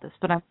about this,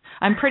 but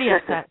I'm pretty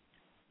upset.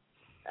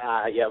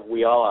 Yeah,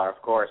 we all are,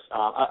 of course.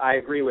 I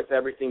agree with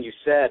everything you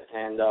said,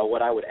 and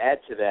what I would add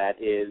to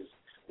that is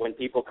when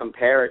people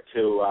compare it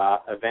to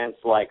events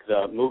like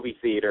the movie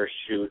theater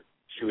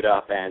shoot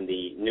up and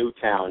the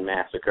Newtown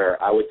massacre,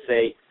 I would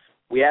say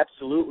we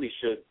absolutely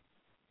should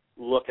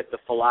look at the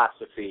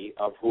philosophy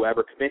of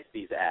whoever commits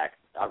these acts.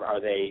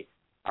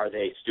 Are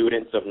they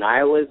students of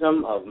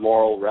nihilism, of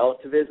moral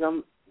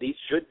relativism? These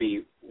should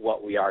be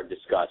what we are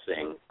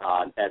discussing,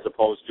 as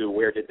opposed to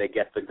where did they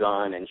get the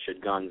gun and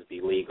should guns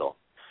be legal.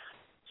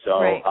 So,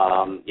 right.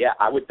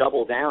 I would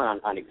double down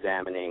on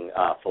examining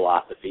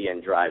philosophy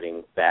and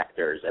driving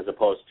factors as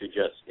opposed to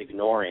just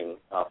ignoring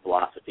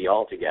philosophy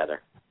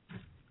altogether.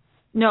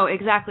 No,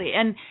 exactly.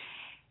 And,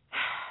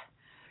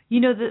 you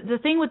know, the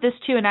thing with this,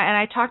 too, and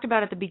I talked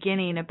about at the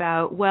beginning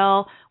about,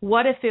 well,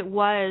 what if it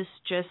was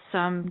just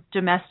some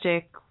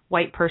domestic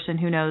white person,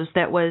 who knows,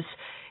 that was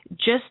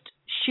just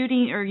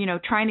shooting or, you know,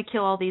 trying to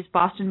kill all these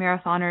Boston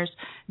marathoners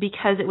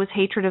because it was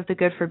hatred of the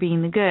good for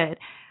being the good.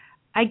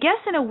 I guess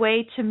in a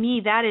way, to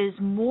me, that is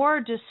more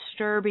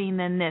disturbing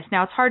than this.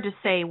 Now, it's hard to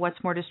say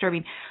what's more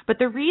disturbing, but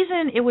the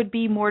reason it would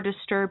be more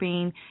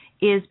disturbing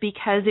is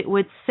because it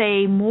would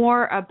say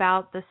more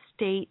about the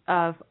state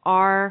of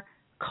our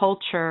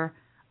culture,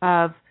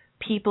 of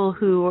people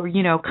who are,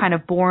 you know, kind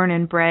of born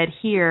and bred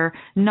here,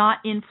 not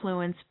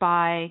influenced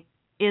by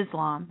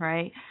Islam,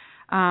 right?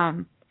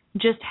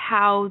 Just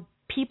how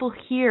people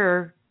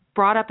here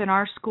brought up in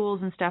our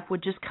schools and stuff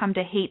would just come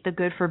to hate the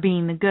good for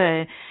being the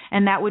good,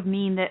 and that would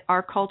mean that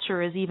our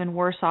culture is even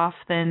worse off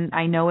than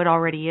I know it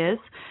already is.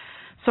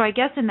 So I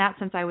guess in that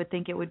sense I would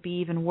think it would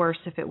be even worse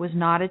if it was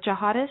not a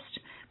jihadist.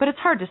 But it's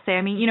hard to say.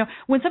 I mean, you know,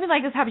 when something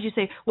like this happens, you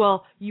say,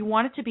 well, you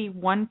want it to be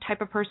one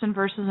type of person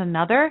versus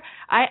another.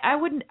 I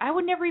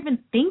would never even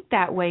think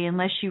that way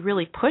unless you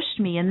really pushed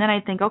me. And then I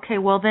think, okay,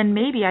 well, then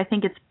maybe I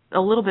think it's a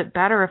little bit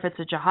better if it's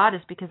a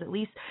jihadist, because at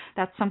least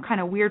that's some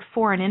kind of weird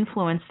foreign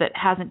influence that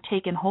hasn't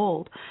taken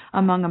hold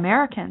among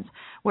Americans.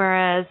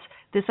 Whereas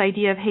this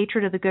idea of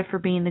hatred of the good for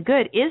being the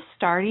good is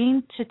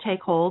starting to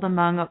take hold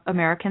among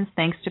Americans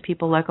thanks to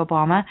people like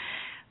Obama.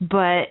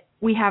 But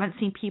we haven't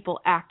seen people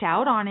act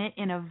out on it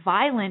in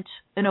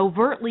an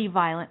overtly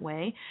violent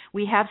way.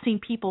 We have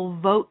seen people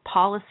vote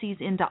policies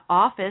into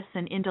office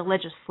and into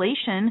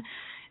legislation,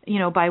 you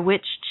know, by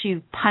which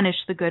to punish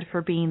the good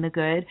for being the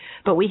good.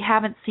 But we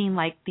haven't seen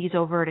like these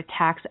overt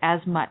attacks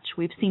as much.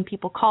 We've seen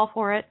people call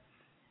for it.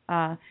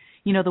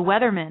 You know, the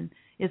weatherman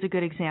is a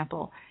good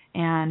example.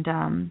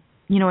 And,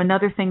 you know,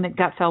 another thing that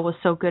Gutfeld was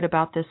so good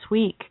about this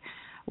week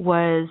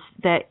was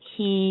that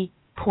he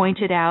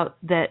pointed out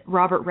that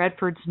Robert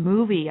Redford's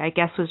movie, I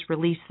guess, was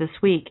released this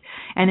week.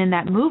 And in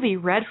that movie,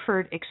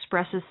 Redford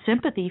expresses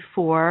sympathy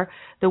for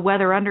the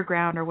Weather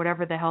Underground, or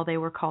whatever the hell they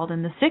were called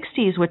in the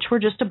 60s, which were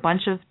just a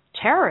bunch of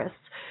terrorists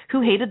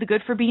who hated the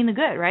good for being the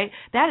good, right?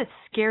 That is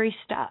scary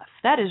stuff.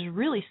 That is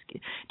really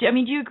scary. I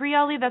mean, do you agree,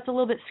 Ali, that's a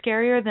little bit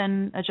scarier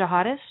than a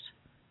jihadist?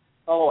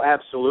 Oh,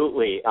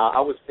 absolutely. I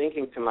was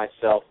thinking to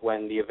myself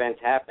when the event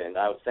happened,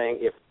 I was saying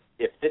if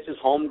this is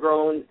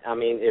homegrown, I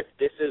mean, if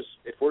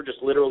we're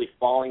just literally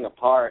falling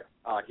apart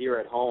here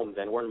at home,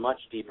 then we're in much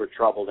deeper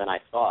trouble than I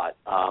thought.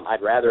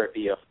 I'd rather it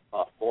be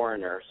a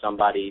foreigner,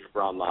 somebody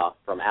from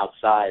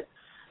outside,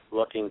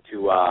 looking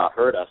to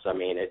hurt us. I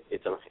mean,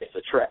 it's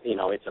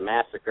a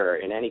massacre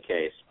in any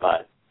case.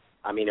 But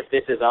I mean, if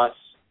this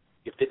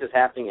is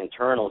happening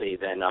internally,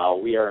 then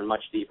we are in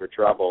much deeper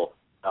trouble,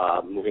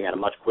 moving at a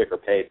much quicker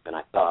pace than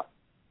I thought.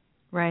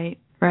 Right.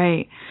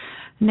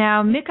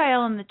 Now,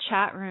 Mikhail in the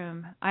chat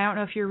room, I don't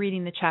know if you're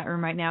reading the chat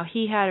room right now,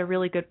 he had a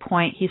really good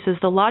point. He says,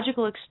 the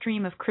logical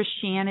extreme of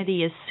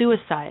Christianity is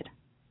suicide.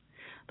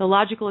 The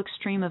logical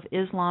extreme of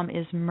Islam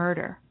is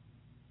murder.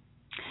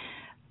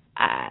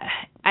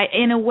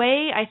 In a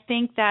way, I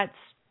think that's,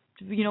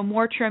 you know,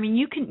 more true. I mean,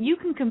 you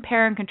can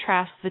compare and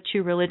contrast the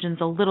two religions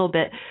a little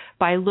bit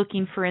by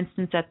looking, for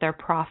instance, at their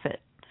prophet.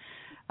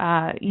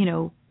 You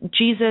know,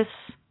 Jesus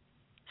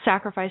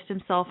sacrificed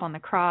himself on the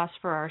cross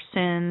for our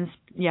sins,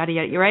 yada,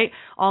 yada, right?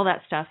 All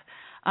that stuff.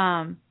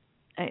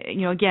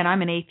 You know, again,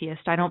 I'm an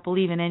atheist. I don't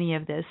believe in any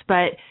of this.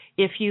 But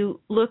if you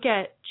look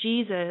at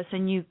Jesus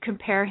and you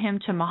compare him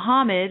to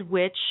Muhammad,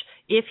 which,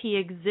 if he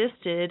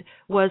existed,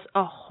 was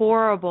a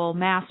horrible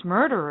mass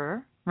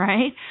murderer,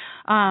 right?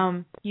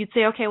 You'd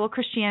say, okay, well,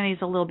 Christianity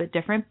is a little bit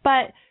different.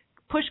 But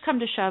push come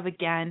to shove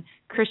again,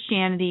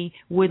 Christianity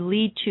would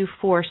lead to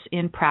force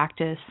in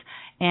practice.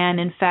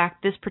 And in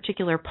fact, this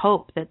particular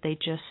pope that they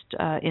just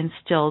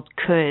instilled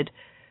could,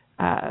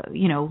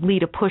 you know,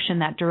 lead a push in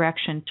that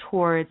direction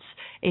towards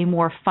a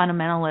more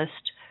fundamentalist,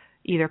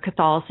 either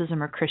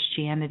Catholicism or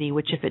Christianity,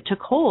 which if it took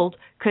hold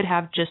could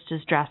have just as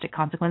drastic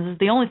consequences.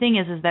 The only thing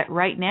is that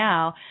right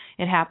now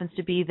it happens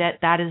to be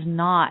that is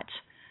not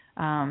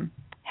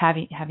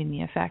having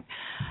the effect.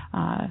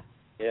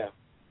 Yeah.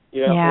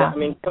 I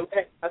mean,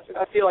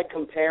 I feel like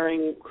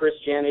comparing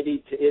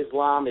Christianity to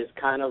Islam is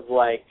kind of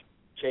like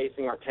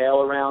chasing our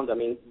tail around. I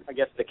mean, I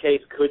guess the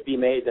case could be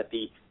made that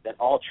that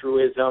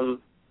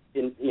altruism,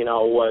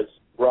 was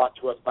brought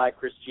to us by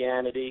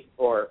Christianity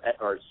or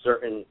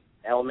certain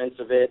elements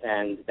of it,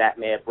 and that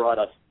may have brought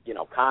us,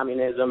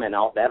 communism and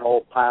all that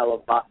whole pile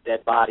of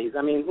dead bodies.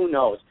 I mean, who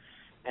knows?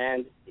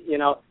 And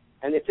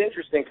and it's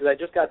interesting because I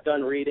just got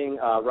done reading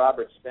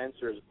Robert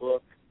Spencer's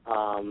book,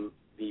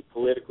 The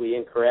Politically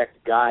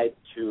Incorrect Guide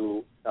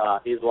to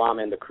Islam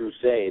and the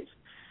Crusades,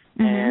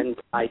 and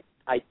I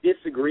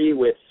disagree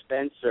with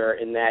Spencer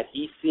in that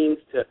he seems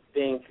to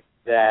think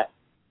that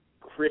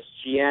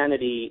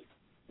Christianity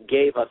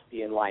gave us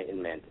the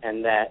Enlightenment,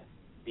 and that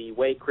the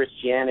way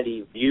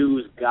Christianity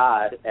views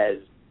God as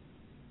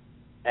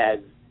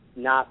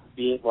not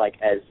being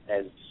as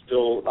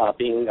still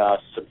being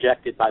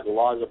subjected by the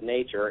laws of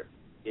nature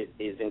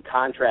is in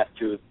contrast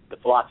to the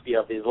philosophy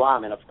of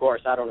Islam. And of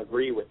course, I don't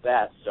agree with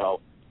that.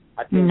 So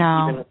I think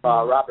even if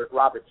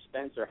Robert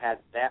Spencer had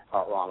that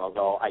part wrong,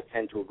 although I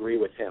tend to agree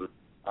with him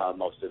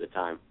most of the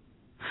time.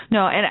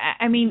 No, and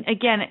I mean,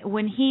 again,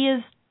 when he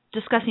is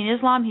discussing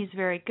Islam, he's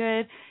very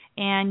good.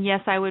 And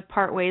yes, I would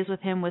part ways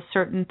with him with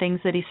certain things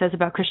that he says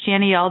about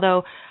Christianity,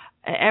 although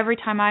every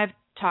time I've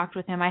talked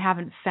with him, I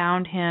haven't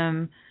found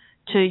him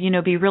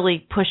to, be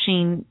really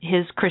pushing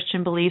his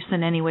Christian beliefs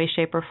in any way,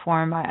 shape, or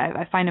form.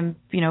 I find him,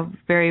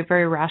 very,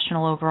 very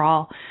rational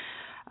overall.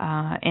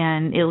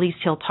 And at least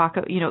he'll talk,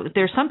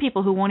 there's some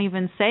people who won't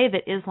even say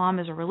that Islam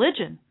is a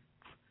religion.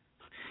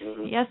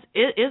 Mm-hmm. Yes,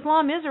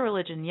 Islam is a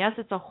religion. Yes,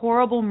 it's a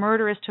horrible,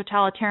 murderous,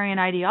 totalitarian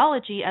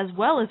ideology as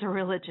well as a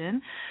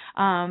religion.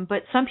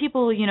 But some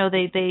people,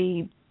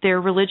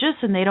 they're religious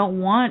and they don't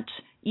want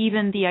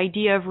even the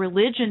idea of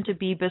religion to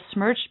be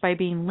besmirched by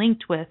being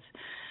linked with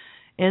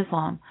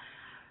Islam.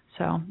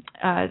 So,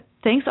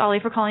 thanks, Ollie,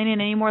 for calling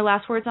in. Any more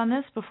last words on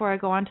this before I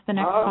go on to the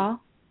next call?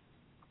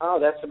 Oh,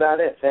 that's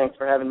about it. Thanks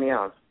for having me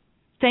on.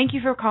 Thank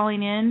you for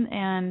calling in,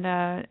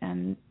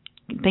 and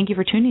thank you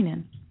for tuning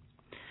in.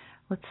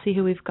 Let's see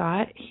who we've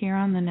got here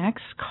on the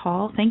next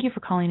call. Thank you for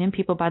calling in,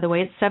 people, by the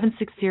way. It's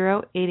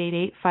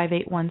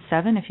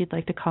 760-888-5817 if you'd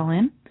like to call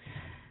in.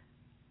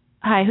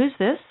 Hi, who's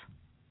this?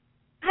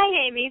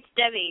 Hi, Amy. It's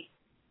Debbie.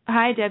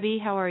 Hi, Debbie.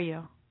 How are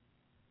you?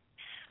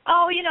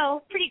 Oh,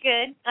 pretty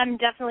good. I'm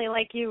definitely,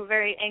 like you,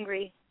 very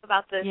angry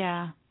about this.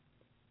 Yeah.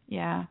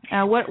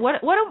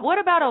 What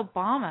about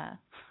Obama?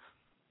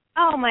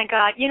 Oh, my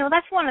God.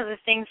 That's one of the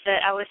things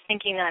that I was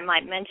thinking that I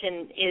might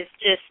mention is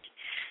just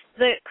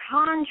the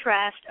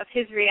contrast of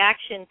his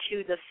reaction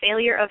to the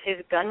failure of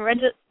his gun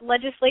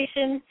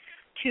legislation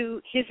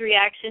to his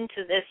reaction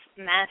to this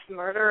mass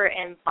murder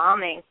and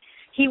bombing.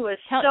 He was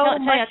tell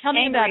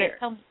me angrier. about it.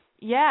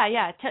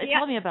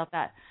 Tell me about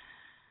that.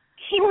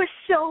 He was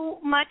so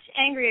much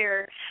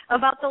angrier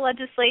about the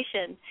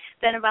legislation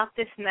than about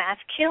this mass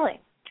killing.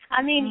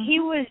 I mean, he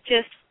was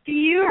just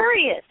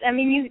furious. I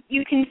mean,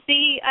 you can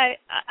see, I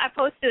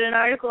posted an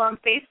article on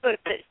Facebook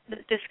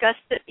that discussed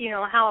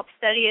how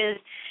upset he is,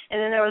 and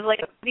then there was like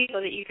a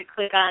video that you could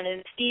click on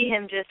and see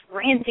him just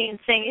ranting and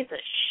saying it's a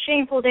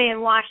shameful day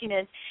in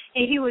Washington,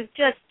 and he was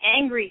just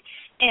angry.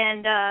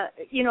 And,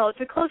 it's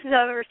the closest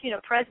I've ever seen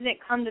a president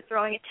come to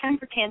throwing a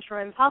temper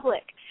tantrum in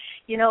public,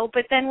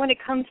 but then when it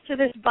comes to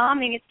this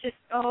bombing, it's just,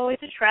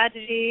 it's a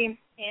tragedy,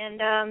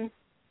 and,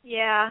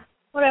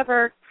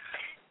 whatever.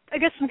 I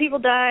guess some people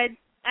died.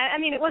 I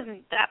mean, it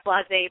wasn't that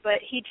blasé, but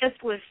he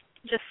just was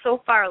just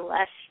so far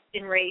less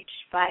enraged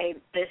by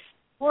this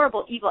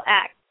horrible, evil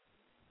act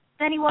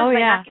than he was by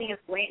not getting his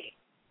way.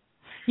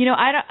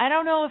 I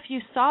don't know if you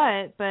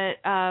saw it,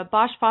 but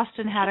Bosch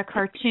Boston had a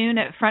cartoon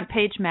at Front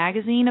Page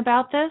Magazine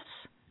about this,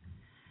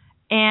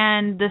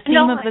 and the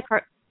theme of the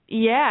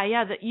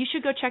you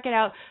should go check it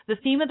out. The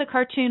theme of the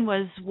cartoon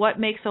was what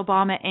makes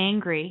Obama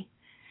angry,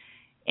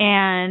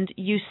 and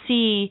you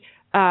see.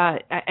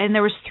 And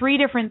there was 3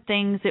 different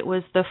things. It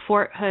was the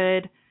Fort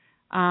Hood,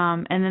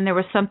 and then there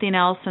was something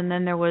else, and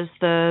then there was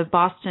the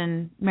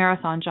Boston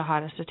Marathon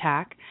jihadist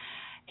attack.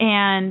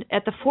 And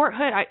at the Fort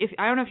Hood,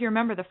 I don't know if you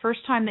remember, the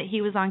first time that he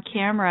was on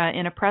camera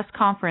in a press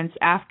conference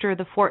after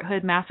the Fort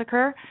Hood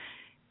massacre,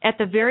 at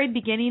the very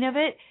beginning of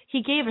it,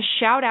 he gave a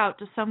shout-out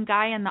to some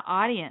guy in the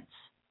audience.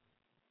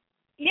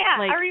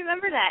 Yeah, I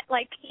remember that.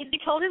 Like, they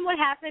told him what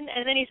happened,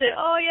 and then he said,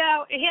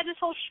 he had this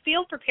whole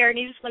spiel prepared,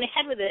 and he just went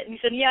ahead with it. And he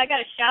said, I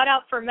got a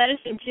shout-out for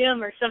Medicine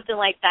Jim or something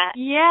like that.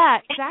 Yeah,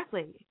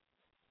 exactly.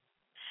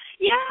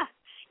 Yeah.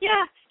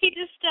 He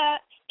just,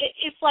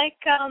 it's like,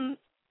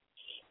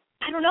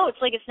 I don't know,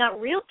 it's like it's not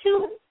real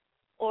to him,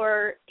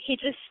 or he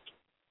just,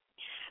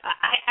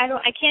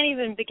 I can't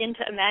even begin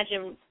to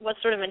imagine what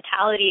sort of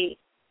mentality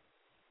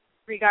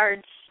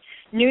regards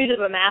news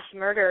of a mass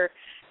murder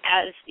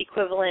as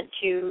equivalent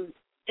to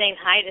saying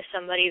hi to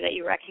somebody that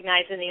you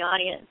recognize in the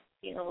audience,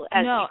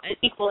 as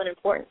equal in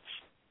importance.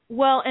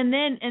 Well, and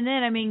then,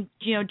 I mean,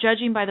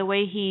 judging by the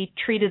way he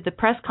treated the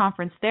press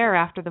conference there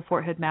after the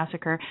Fort Hood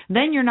massacre,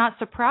 then you're not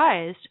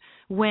surprised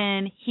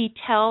when he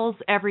tells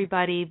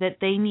everybody that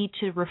they need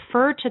to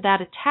refer to that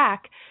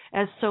attack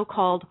as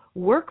so-called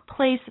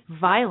workplace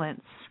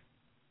violence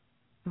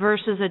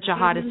versus a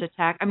jihadist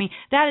attack. I mean,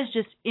 that is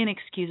just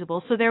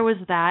inexcusable. So there was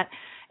that.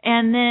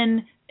 And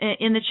then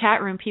in the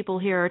chat room, people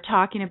here are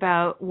talking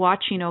about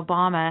watching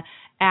Obama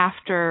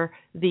after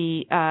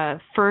the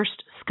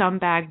first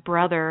scumbag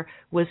brother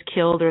was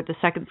killed or the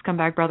second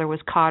scumbag brother was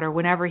caught or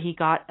whenever he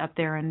got up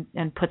there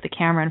and put the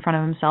camera in front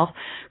of himself.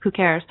 Who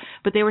cares?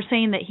 But they were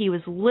saying that he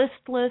was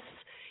listless.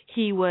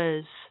 He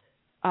was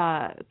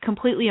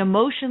completely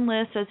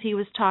emotionless as he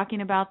was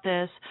talking about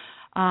this.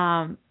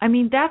 I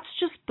mean, that's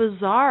just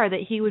bizarre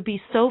that he would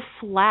be so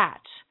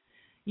flat,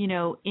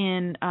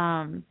 in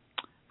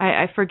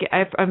I forget.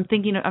 I'm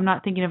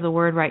not thinking of the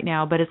word right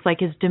now, but it's like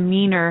his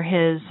demeanor,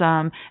 his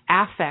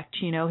affect.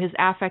 His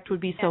affect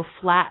would be so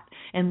flat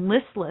and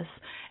listless.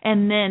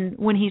 And then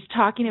when he's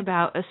talking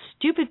about a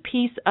stupid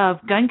piece of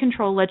gun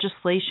control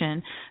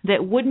legislation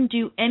that wouldn't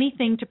do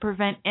anything to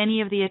prevent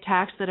any of the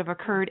attacks that have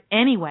occurred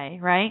anyway,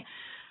 right?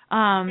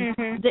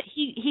 That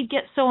he'd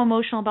get so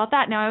emotional about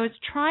that. Now, I was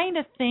trying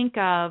to think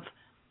of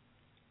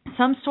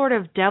some sort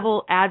of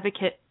devil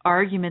advocate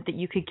argument that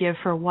you could give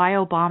for why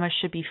Obama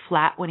should be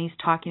flat when he's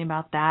talking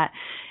about that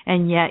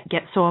and yet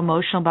get so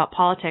emotional about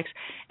politics.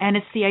 And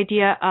it's the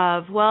idea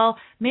of, well,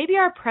 maybe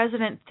our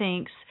president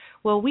thinks,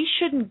 well, we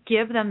shouldn't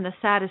give them the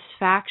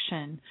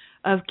satisfaction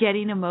of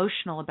getting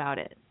emotional about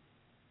it.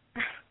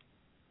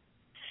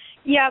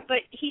 Yeah, but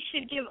he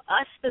should give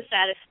us the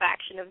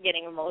satisfaction of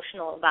getting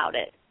emotional about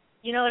it.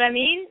 You know what I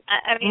mean?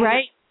 I mean,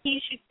 right. He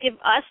should give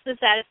us the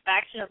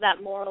satisfaction of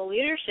that moral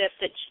leadership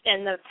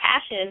and the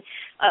passion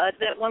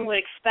that one would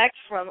expect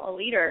from a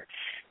leader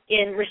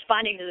in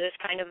responding to this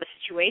kind of a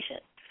situation.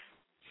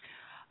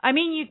 I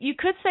mean, you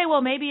could say,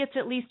 well, maybe it's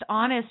at least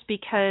honest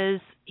because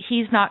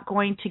he's not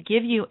going to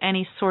give you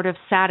any sort of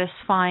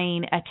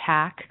satisfying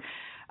attack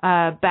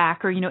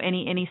back or,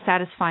 any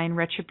satisfying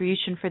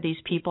retribution for these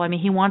people. I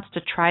mean, he wants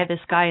to try this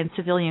guy in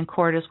civilian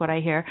court is what I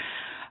hear.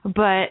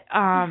 But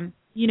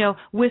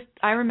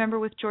I remember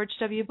with George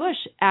W. Bush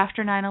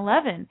after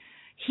 9/11,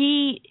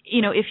 he,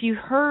 if you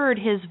heard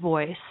his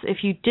voice, if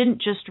you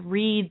didn't just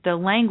read the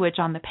language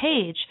on the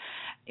page,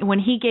 when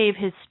he gave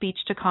his speech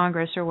to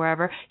Congress or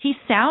wherever, he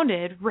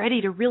sounded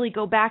ready to really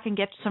go back and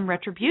get some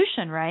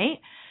retribution,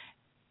 right?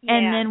 Yeah.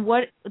 And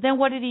then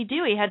what did he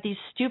do? He had these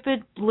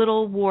stupid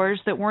little wars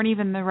that weren't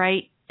even the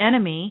right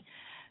enemy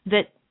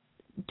that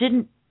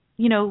didn't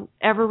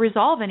ever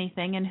resolve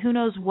anything, and who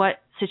knows what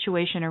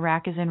situation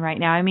Iraq is in right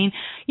now. I mean,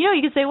 you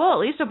could say, well, at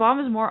least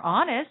Obama's more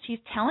honest. He's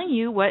telling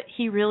you what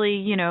he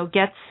really,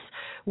 gets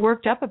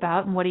worked up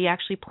about and what he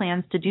actually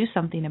plans to do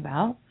something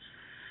about.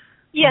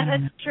 Yeah,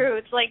 that's true.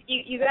 It's like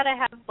you got to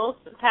have both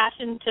the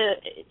passion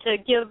to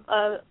give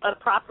a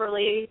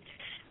properly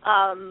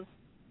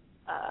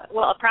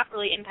a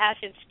properly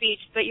impassioned speech,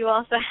 but you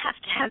also have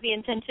to have the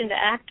intention to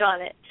act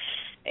on it.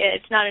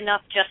 It's not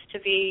enough just to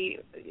be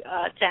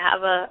to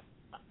have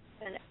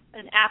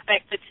an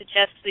affect that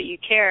suggests that you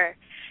care.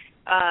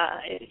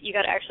 You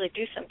got to actually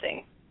do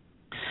something.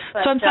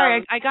 But, so I'm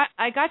sorry,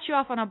 I got you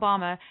off on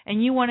Obama,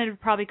 and you wanted to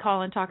probably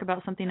call and talk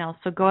about something else.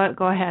 So go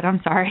ahead.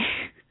 I'm sorry.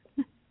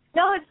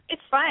 No,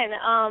 it's fine.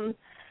 I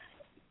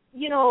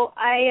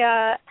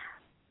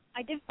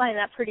did find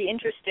that pretty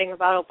interesting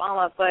about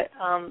Obama, but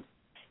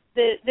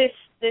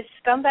this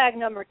scumbag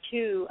number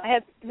 2, I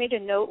had made a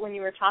note when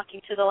you were talking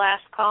to the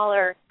last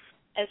caller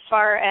as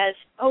far as,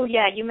 oh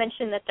yeah, you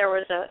mentioned that there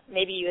was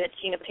maybe you had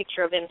seen a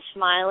picture of him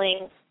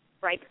smiling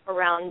right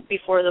around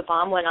before the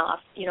bomb went off.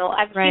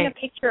 I've seen a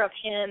picture of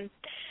him,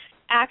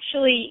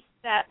 actually,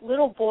 that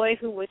little boy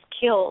who was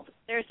killed.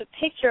 There's a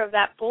picture of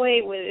that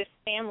boy with his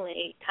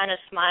family kind of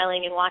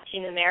smiling and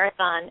watching the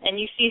marathon, and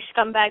you see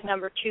scumbag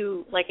number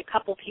 2, like a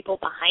couple people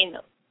behind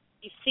them.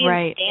 You see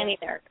him standing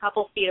there a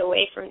couple feet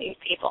away from these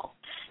people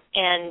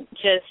and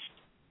just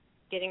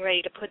getting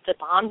ready to put the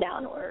bomb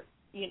down, or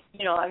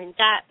I mean,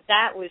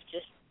 that was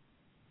just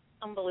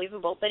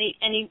unbelievable. But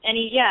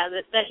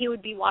that he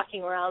would be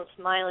walking around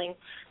smiling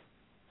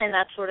and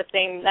that sort of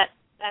thing.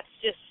 That's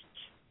just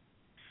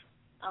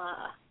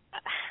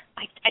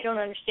I don't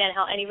understand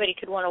how anybody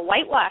could want to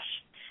whitewash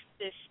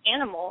this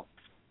animal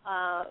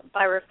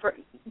by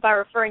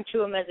referring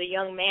to him as a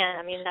young man.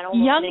 I mean, that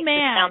almost makes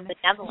it sound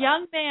benevolent.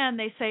 Young man,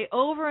 they say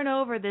over and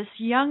over, this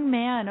young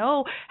man.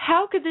 Oh,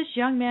 how could this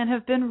young man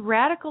have been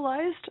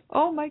radicalized?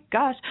 Oh, my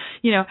gosh.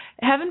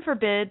 Heaven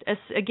forbid,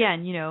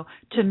 again,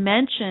 to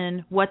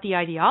mention what the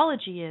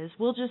ideology is.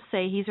 We'll just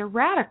say he's a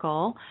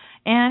radical.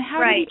 And how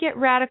did he get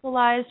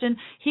radicalized? And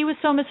he was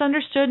so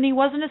misunderstood, and he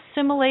wasn't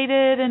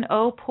assimilated, and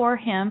oh, poor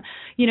him.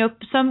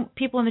 Some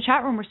people in the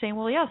chat room were saying,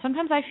 well, yeah,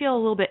 sometimes I feel a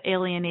little bit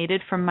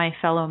alienated from my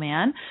fellow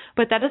man,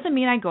 but that doesn't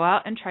mean I go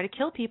out and try to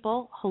kill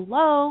people.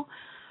 Hello?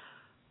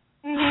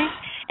 Mm-hmm.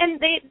 And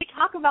they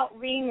talk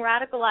about being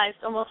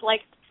radicalized almost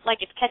like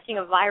like it's catching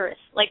a virus.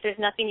 Like there's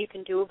nothing you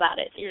can do about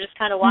it. You're just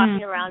kind of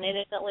walking around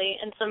innocently,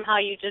 and somehow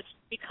you just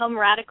become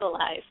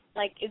radicalized.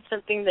 Like it's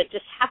something that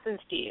just happens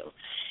to you.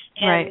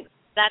 And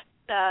that's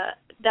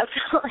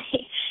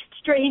definitely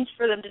strange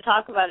for them to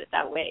talk about it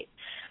that way.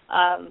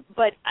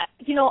 But,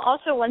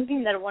 also one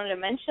thing that I wanted to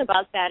mention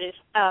about that is,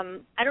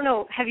 I don't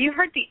know, have you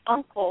heard the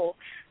uncle?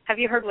 Have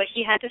you heard what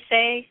he had to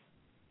say?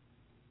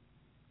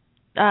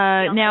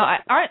 Now,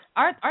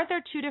 aren't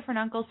there two different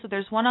uncles? So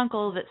there's one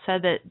uncle that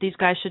said that these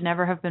guys should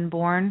never have been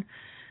born,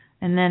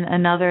 and then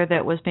another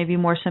that was maybe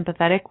more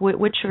sympathetic.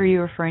 Which are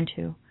you referring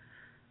to?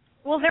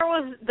 Well, there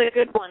was the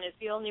good one. Is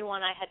the only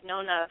one I had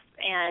known of,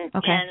 and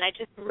I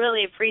just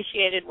really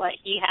appreciated what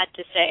he had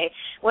to say.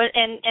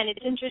 And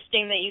it's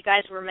interesting that you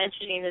guys were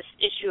mentioning this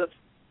issue of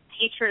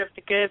hatred of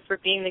the good for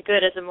being the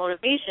good as a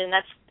motivation.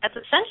 That's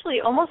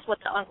essentially almost what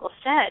the uncle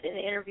said in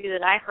the interview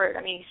that I heard.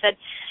 I mean, he said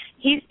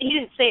he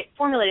didn't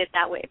formulate it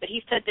that way, but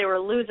he said they were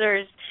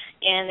losers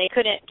and they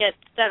couldn't get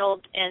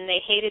settled and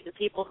they hated the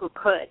people who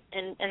could,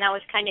 and that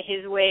was kind of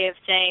his way of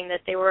saying that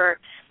they were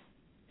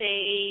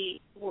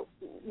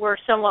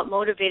somewhat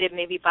motivated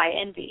maybe by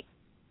envy.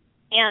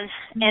 And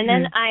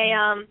then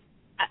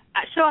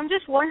so I'm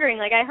just wondering,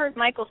 like I heard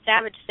Michael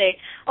Savage say,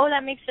 oh,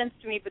 that makes sense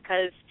to me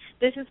because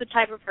this is the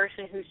type of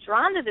person who's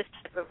drawn to this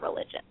type of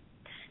religion.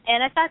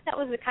 And I thought that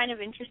was a kind of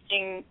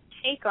interesting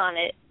take on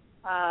it,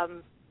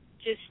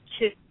 just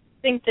to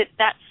think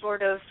that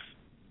sort of,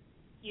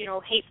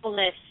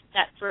 hatefulness,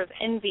 that sort of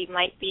envy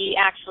might be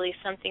actually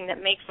something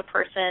that makes a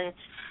person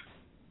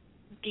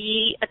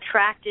be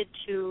attracted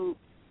to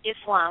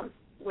Islam,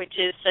 which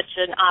is such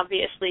an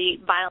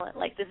obviously violent,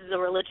 like this is a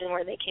religion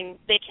where they can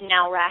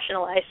now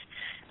rationalize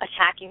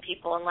attacking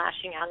people and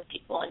lashing out at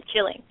people and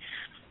killing.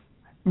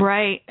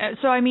 Right.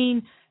 So, I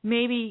mean,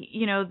 maybe,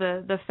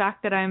 the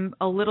fact that I'm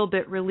a little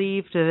bit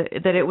relieved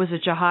that it was a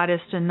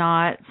jihadist and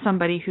not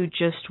somebody who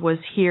just was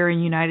here in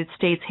the United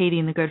States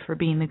hating the good for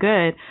being the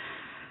good,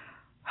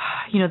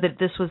 that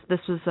this was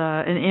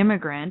an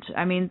immigrant.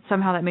 I mean,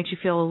 somehow that makes you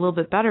feel a little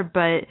bit better,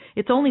 but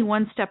it's only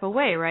one step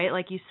away, right?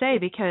 Like you say,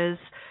 because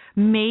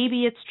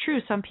maybe it's true.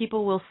 Some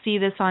people will see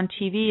this on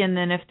TV, and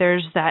then if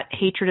there's that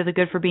hatred of the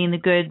good for being the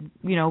good,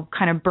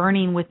 kind of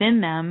burning within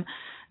them,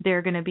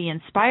 they're going to be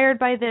inspired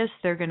by this.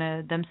 They're going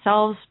to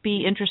themselves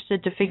be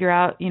interested to figure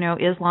out,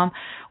 Islam.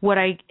 What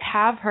I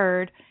have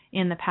heard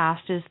in the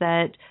past is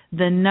that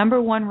the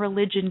number one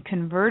religion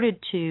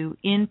converted to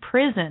in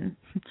prison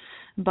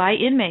by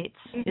inmates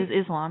is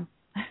Islam.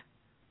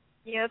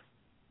 Yep.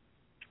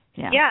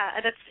 Yeah,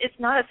 it's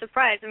not a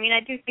surprise. I mean, I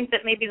do think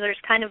that maybe there's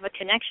kind of a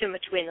connection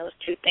between those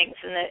two things,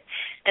 and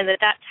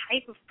that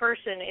type of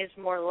person is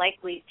more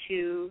likely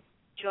to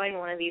join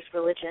one of these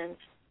religions.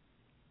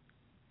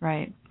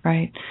 Right.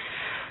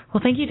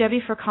 Well, thank you,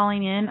 Debbie, for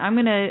calling in. I'm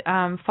going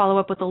to follow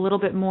up with a little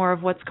bit more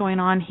of what's going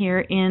on here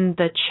in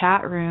the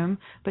chat room,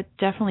 but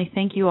definitely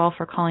thank you all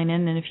for calling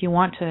in. And if you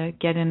want to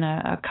get in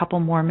a couple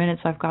more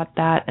minutes, I've got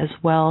that as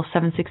well,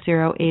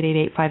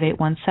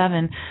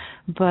 760-888-5817.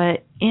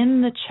 But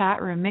in the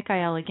chat room,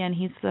 Mikhail, again,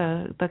 he's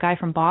the guy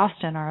from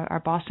Boston,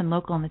 our Boston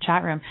local in the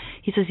chat room.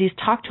 He says he's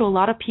talked to a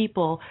lot of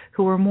people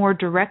who were more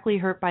directly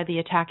hurt by the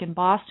attack in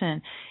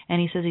Boston, and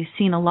he says he's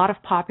seen a lot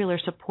of popular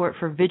support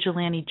for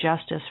vigilante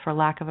justice, for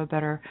lack of a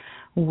better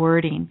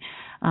wording.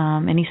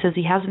 And he says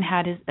he hasn't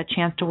had a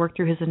chance to work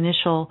through his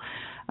initial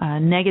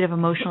negative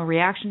emotional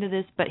reaction to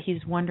this, but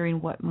he's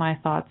wondering what my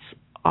thoughts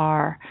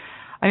are.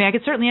 I mean, I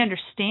could certainly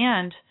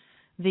understand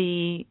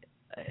the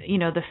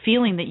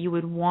feeling that you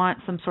would want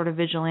some sort of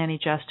vigilante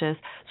justice.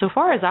 So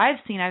far as I've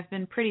seen, I've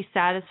been pretty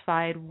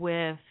satisfied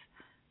with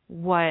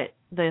what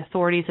the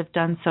authorities have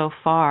done so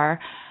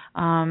far.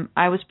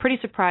 I was pretty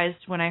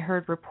surprised when I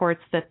heard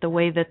reports that the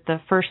way that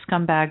the first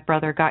scumbag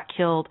brother got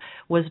killed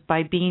was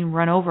by being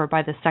run over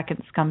by the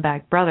second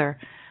scumbag brother.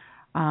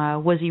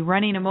 Was he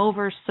running him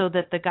over so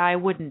that the guy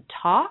wouldn't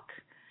talk?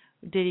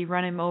 Did he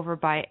run him over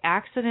by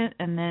accident,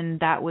 and then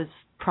that was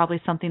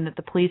probably something that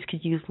the police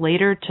could use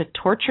later to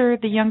torture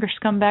the younger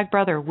scumbag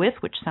brother with,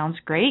 which sounds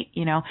great.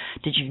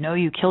 Did you know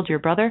you killed your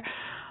brother?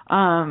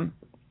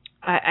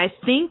 I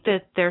think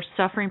that they're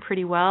suffering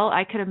pretty well.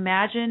 I could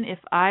imagine if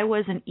I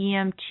was an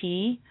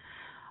EMT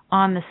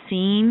on the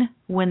scene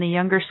when the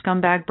younger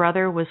scumbag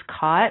brother was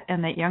caught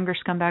and that younger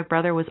scumbag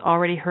brother was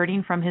already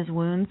hurting from his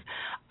wounds,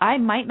 I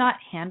might not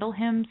handle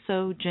him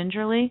so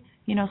gingerly.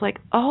 It's like,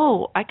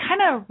 oh, I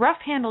kind of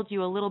rough-handled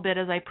you a little bit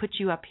as I put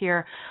you up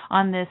here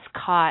on this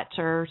cot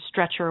or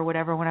stretcher or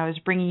whatever when I was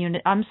bringing you in.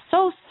 I'm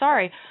so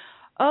sorry.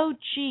 Oh,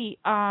 gee,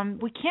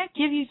 we can't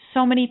give you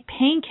so many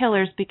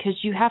painkillers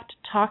because you have to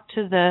talk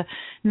to the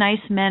nice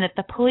men at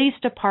the police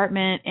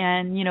department,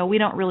 and, we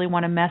don't really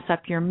want to mess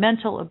up your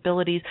mental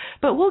abilities,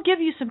 but we'll give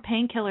you some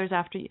painkillers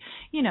after,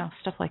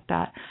 stuff like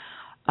that.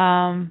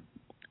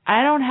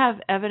 I don't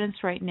have evidence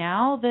right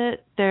now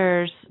that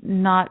there's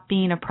not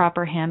being a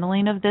proper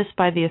handling of this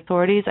by the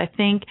authorities. I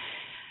think,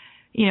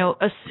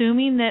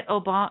 assuming that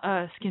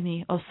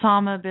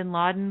Osama bin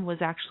Laden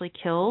was actually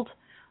killed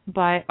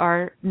by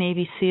our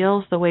Navy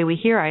SEALs, the way we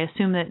hear, I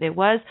assume that it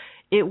was.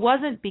 it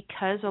wasn't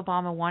because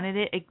Obama wanted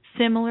it.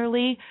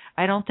 Similarly,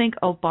 I don't think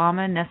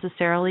Obama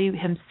necessarily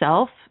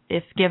himself,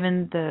 if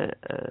given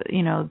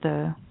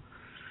the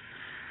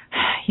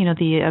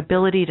the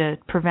ability to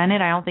prevent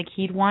it, I don't think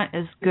he'd want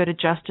as good a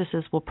justice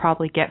as we'll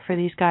probably get for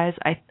these guys.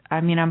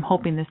 I mean, I'm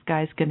hoping this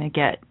guy's going to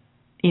get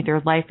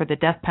either life or the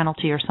death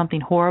penalty or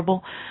something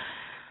horrible.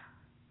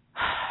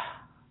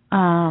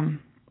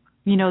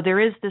 There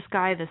is this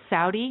guy, the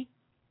Saudi,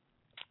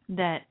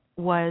 that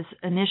was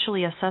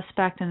initially a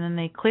suspect, and then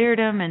they cleared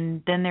him,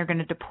 and then they're going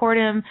to deport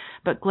him.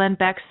 But Glenn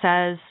Beck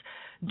says,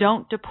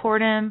 don't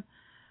deport him.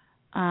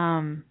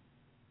 Or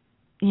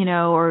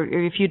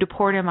if you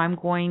deport him, I'm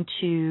going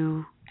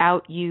to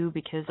out you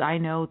because I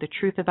know the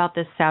truth about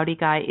this Saudi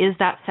guy. Is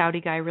that Saudi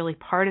guy really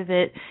part of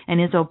it?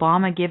 And is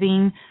Obama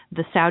giving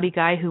the Saudi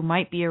guy, who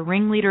might be a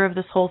ringleader of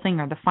this whole thing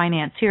or the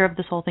financier of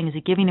this whole thing, is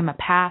he giving him a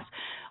pass?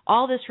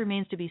 All this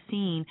remains to be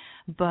seen,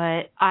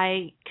 but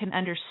I can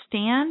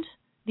understand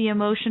the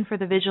emotion for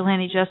the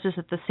vigilante justice.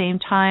 At the same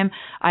time,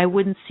 I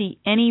wouldn't see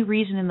any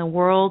reason in the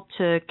world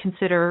to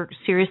consider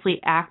seriously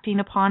acting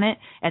upon it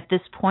at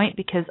this point,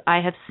 because I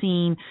have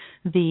seen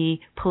the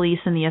police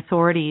and the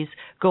authorities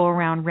go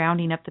around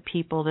rounding up the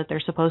people that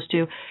they're supposed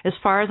to. As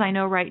far as I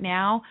know right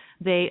now,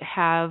 they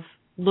have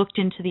looked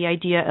into the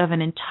idea of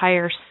an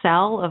entire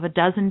cell of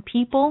 12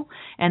 people,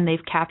 and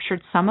they've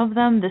captured some of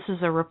them. This is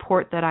a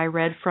report that I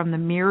read from the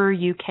Mirror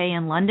UK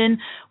in London.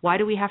 Why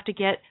do we have to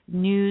get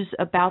news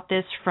about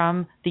this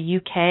from the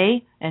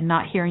UK and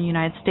not here in the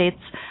United States?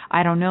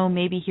 I don't know.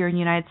 Maybe here in the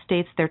United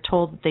States they're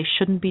told that they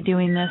shouldn't be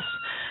doing this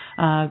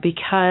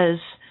because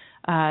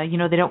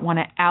they don't want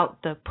to out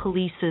the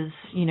police's,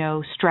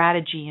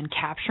 strategy in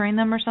capturing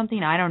them or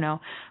something. I don't know.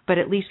 But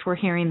at least we're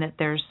hearing that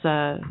there's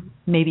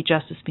maybe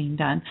justice being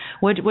done.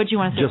 What do you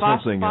want to say?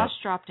 Boss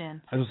dropped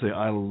in. I just say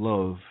I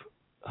love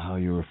how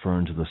you're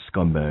referring to the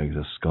scumbags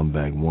as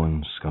scumbag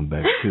 1,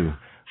 scumbag 2.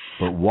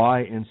 But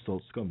why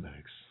insult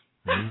scumbags?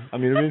 I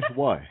mean,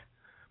 why?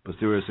 But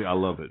seriously, I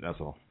love it. That's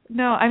all.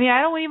 No, I mean,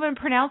 I don't even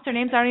pronounce their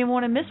names. I don't even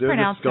want to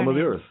mispronounce their names. They're the scum of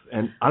the earth.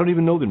 And I don't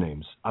even know their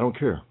names. I don't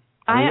care.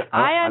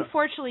 I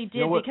unfortunately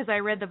did because I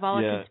read the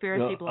Volok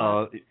conspiracy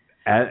blog.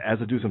 As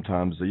I do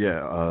sometimes,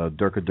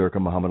 Durka,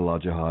 Muhammad Allah,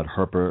 Jihad,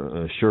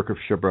 Harper, Shirker,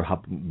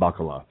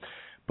 Bakala.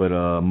 But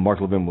Mark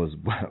Levin was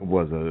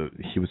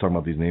he was talking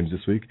about these names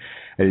this week,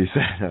 and he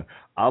said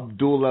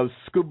Abdullah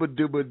Scuba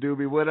Dooba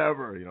Dooby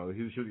whatever. He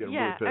was getting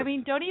really pissed. I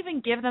mean, don't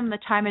even give them the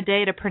time of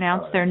day to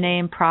pronounce their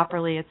name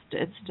properly.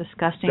 It's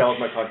disgusting. That was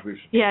my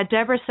contribution. Yeah,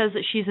 Deborah says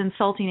that she's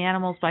insulting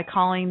animals by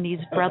calling these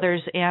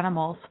brothers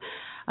animals.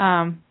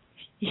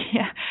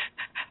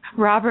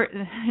 Robert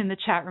in the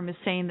chat room is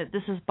saying that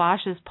this is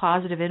Bosch's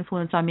positive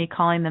influence on me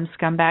calling them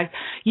scumbags.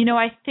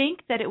 I think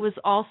that it was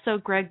also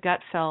Greg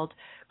Gutfeld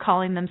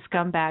calling them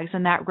scumbags,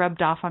 and that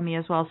rubbed off on me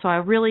as well. So I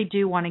really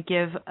do want to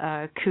give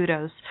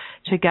kudos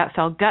to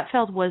Gutfeld.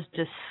 Gutfeld was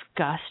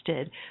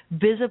disgusted,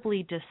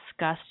 visibly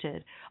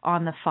disgusted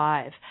on the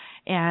 5.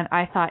 And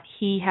I thought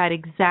he had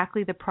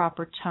exactly the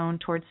proper tone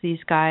towards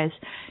these guys.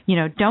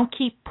 Don't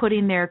keep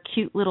putting their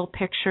cute little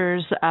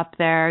pictures up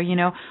there.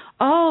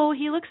 Oh,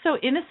 he looks so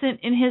innocent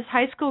in his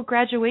high school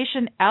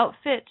graduation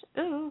outfit.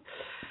 Ooh.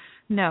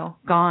 No,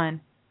 gone.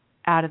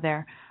 Out of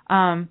there.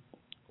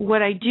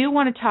 What I do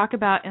want to talk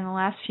about in the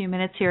last few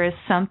minutes here is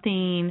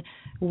something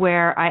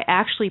where I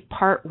actually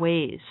part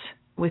ways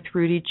with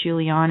Rudy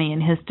Giuliani in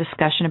his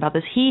discussion about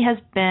this. He has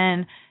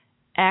been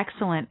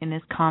excellent in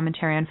his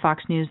commentary on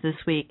Fox News this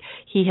week.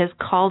 He has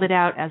called it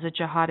out as a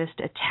jihadist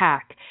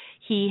attack.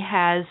 He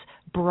has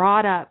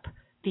brought up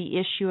the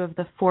issue of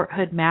the Fort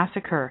Hood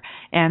massacre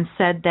and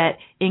said that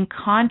in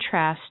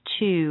contrast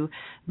to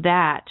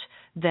that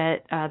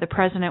the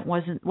president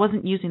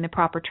wasn't using the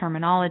proper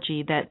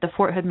terminology, that the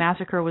Fort Hood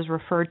massacre was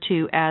referred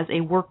to as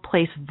a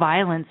workplace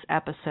violence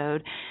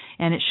episode,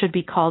 and it should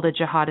be called a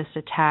jihadist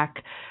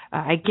attack.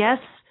 I guess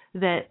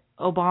that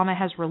Obama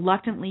has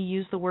reluctantly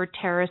used the word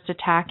terrorist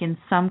attack in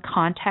some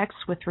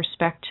contexts with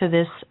respect to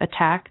this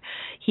attack.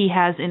 He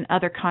has in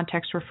other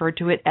contexts referred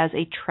to it as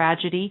a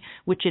tragedy,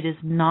 which it is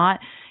not.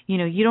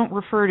 You don't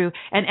refer to,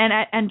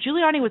 and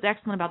Giuliani was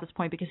excellent about this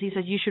point because he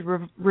said you should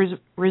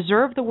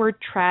reserve the word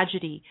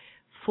tragedy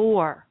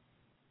for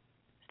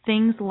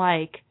things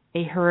like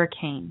a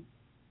hurricane,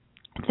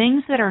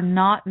 things that are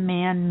not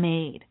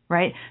man-made,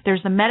 right?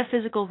 There's the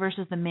metaphysical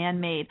versus the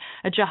man-made.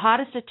 A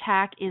jihadist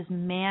attack is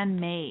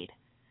man-made.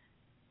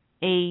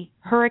 A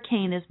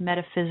hurricane is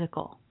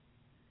metaphysical,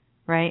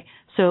 right?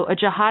 So a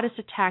jihadist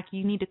attack,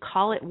 you need to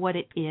call it what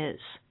it is.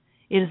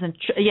 It is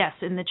yes,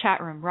 in the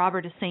chat room,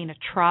 Robert is saying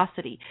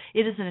atrocity.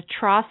 It is an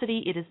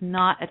atrocity. It is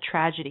not a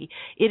tragedy.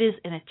 It is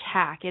an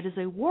attack. It is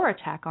a war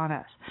attack on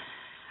us.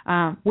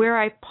 Where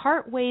I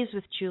part ways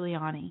with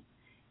Giuliani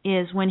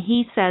is when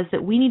he says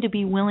that we need to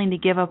be willing to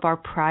give up our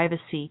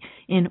privacy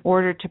in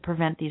order to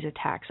prevent these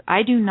attacks.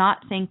 I do not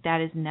think that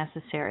is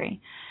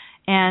necessary.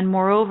 And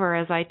moreover,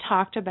 as I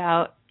talked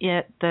about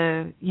at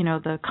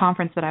the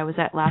conference that I was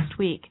at last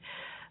week,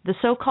 the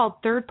so-called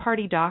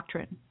Third-Party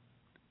Doctrine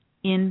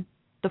in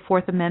the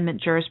Fourth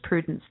Amendment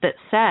jurisprudence that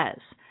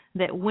says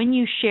that when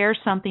you share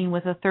something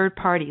with a third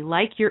party,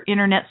 like your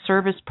internet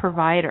service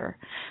provider,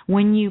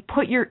 when you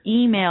put your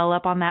email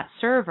up on that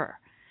server,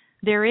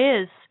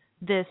 there is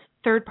this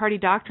third-party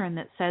doctrine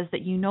that says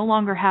that you no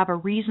longer have a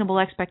reasonable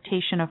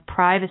expectation of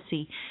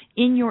privacy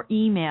in your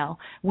email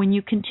when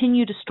you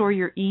continue to store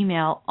your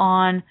email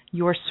on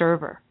your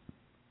server.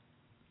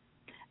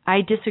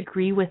 I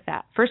disagree with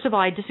that. First of all,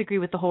 I disagree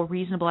with the whole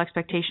reasonable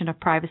expectation of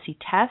privacy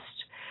test.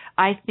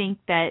 I think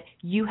that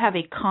you have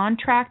a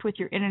contract with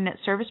your internet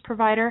service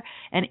provider,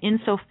 and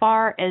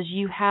insofar as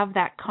you have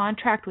that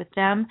contract with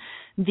them,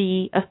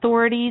 the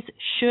authorities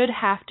should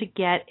have to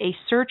get a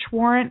search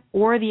warrant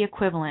or the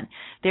equivalent.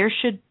 There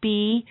should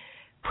be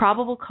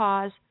probable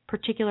cause,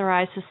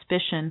 particularized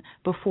suspicion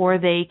before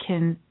they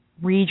can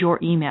read your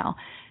email.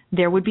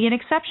 There would be an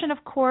exception,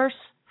 of course,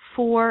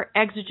 for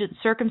exigent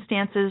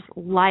circumstances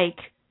like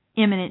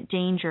imminent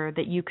danger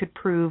that you could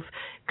prove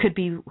could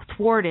be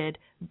thwarted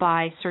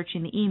by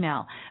searching the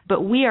email.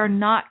 But we are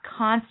not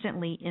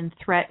constantly in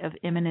threat of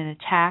imminent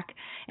attack,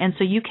 and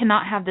so you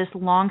cannot have this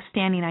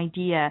long-standing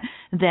idea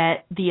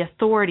that the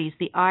authorities,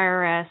 the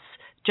IRS,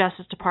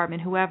 Justice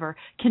Department, whoever,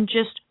 can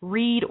just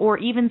read or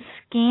even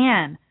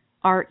scan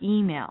our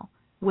email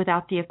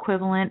without the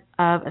equivalent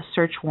of a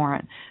search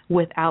warrant,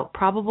 without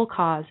probable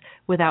cause,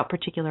 without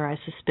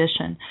particularized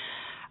suspicion.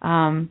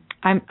 I'm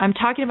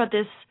talking about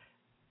this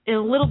a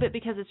little bit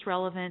because it's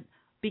relevant,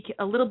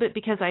 a little bit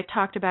because I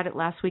talked about it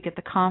last week at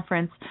the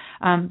conference.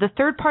 The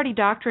third-party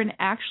doctrine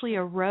actually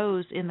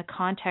arose in the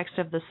context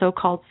of the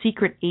so-called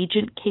secret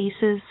agent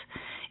cases,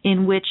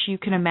 in which you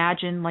can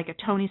imagine like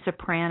a Tony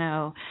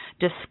Soprano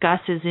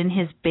discusses in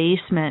his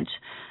basement,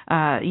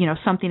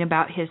 something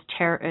about his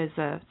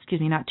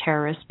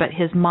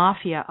his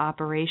mafia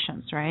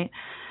operations, right?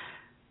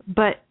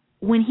 But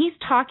when he's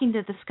talking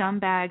to the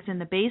scumbags in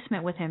the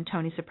basement with him,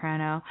 Tony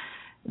Soprano,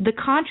 the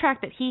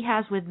contract that he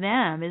has with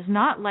them is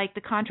not like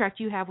the contract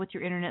you have with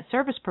your internet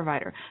service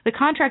provider. The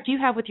contract you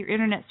have with your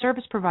internet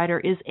service provider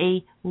is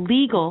a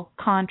legal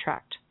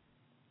contract.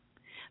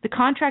 The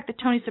contract that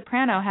Tony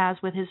Soprano has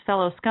with his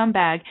fellow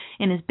scumbag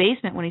in his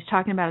basement when he's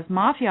talking about his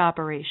mafia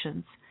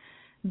operations,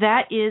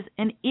 that is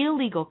an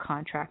illegal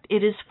contract.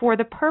 It is for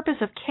the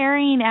purpose of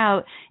carrying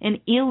out an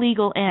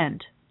illegal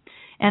end.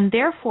 And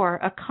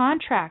therefore, a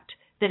contract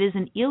that is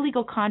an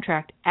illegal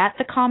contract at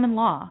the common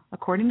law,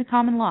 according to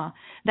common law,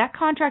 that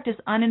contract is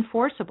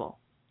unenforceable.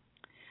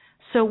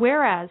 So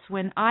whereas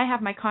when I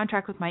have my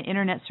contract with my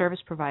internet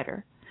service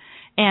provider,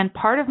 and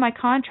part of my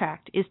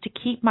contract is to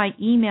keep my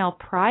email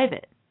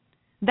private,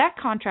 that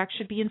contract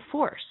should be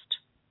enforced.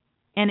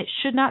 And it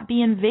should not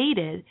be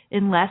invaded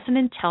unless and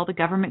until the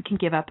government can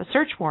give up a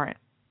search warrant,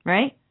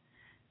 right?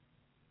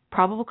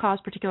 Probable cause,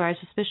 particularized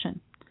suspicion.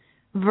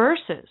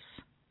 Versus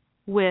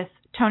with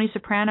Tony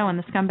Soprano and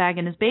the scumbag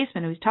in his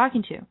basement who he's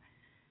talking to.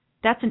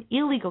 That's an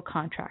illegal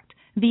contract.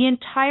 The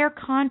entire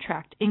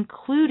contract,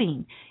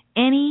 including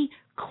any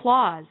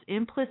clause,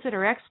 implicit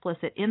or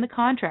explicit, in the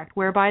contract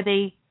whereby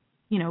they,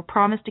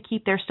 promise to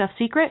keep their stuff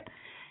secret,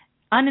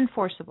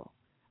 unenforceable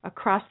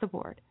across the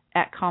board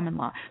at common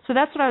law. So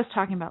that's what I was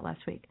talking about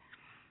last week.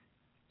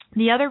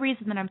 The other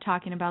reason that I'm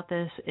talking about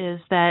this is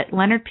that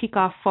Leonard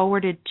Peikoff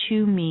forwarded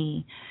to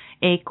me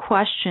a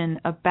question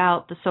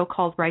about the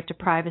so-called right to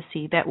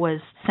privacy that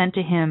was sent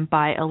to him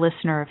by a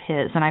listener of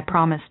his, and I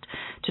promised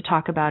to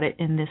talk about it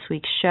in this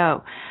week's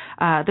show.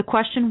 The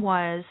question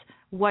was,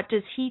 what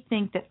does he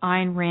think that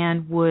Ayn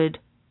Rand would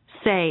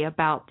say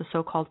about the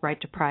so-called right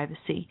to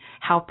privacy,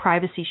 how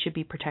privacy should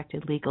be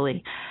protected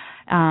legally?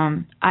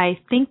 I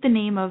think the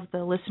name of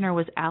the listener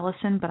was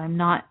Allison, but I'm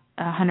not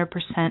 100%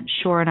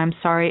 sure, and I'm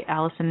sorry,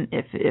 Allison,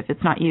 if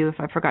it's not you, if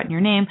I've forgotten your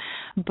name,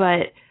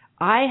 but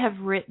I have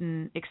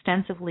written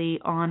extensively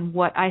on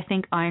what I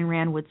think Ayn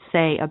Rand would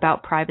say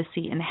about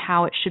privacy and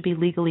how it should be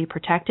legally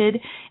protected.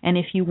 And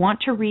if you want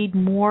to read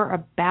more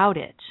about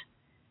it,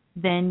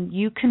 then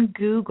you can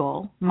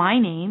Google my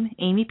name,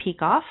 Amy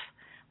Peikoff.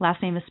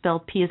 Last name is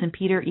spelled P as in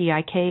Peter,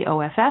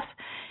 E-I-K-O-F-F.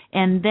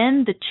 And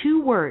then the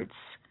two words,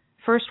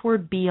 first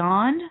word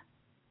beyond,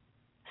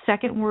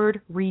 second word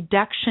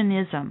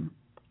reductionism.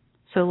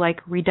 So like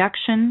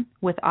reduction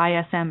with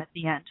ISM at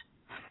the end.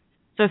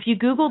 So if you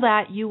Google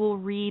that, you will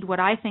read what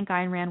I think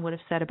Ayn Rand would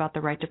have said about the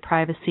right to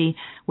privacy,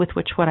 with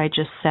which what I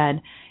just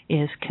said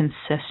is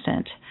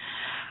consistent.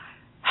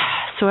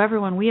 So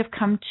everyone, we have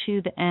come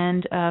to the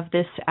end of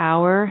this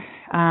hour.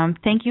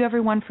 Thank you,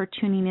 everyone, for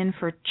tuning in,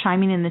 for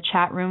chiming in the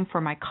chat room,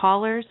 for my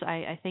callers.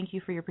 I thank you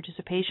for your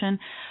participation.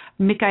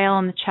 Mikhail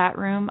in the chat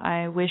room,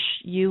 I wish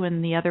you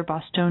and the other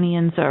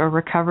Bostonians a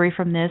recovery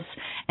from this,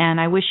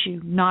 and I wish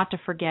you not to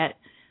forget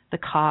the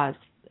cause.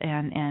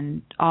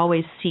 And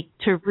always seek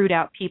to root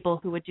out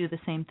people who would do the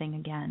same thing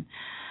again.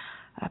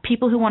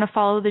 People who want to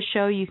follow the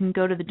show, you can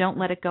go to the Don't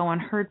Let It Go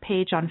Unheard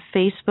page on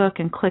Facebook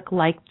and click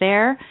like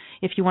there.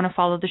 If you want to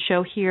follow the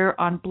show here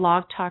on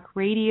Blog Talk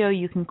Radio,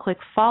 you can click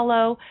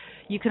follow.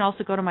 You can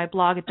also go to my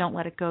blog at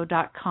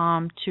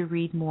don'tletitgo.com to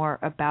read more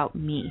about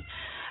me.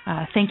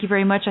 Thank you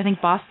very much. I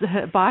think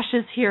Bosch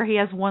is here. He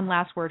has one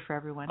last word for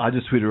everyone. I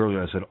just tweeted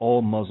earlier. I said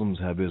all Muslims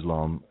have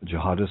Islam.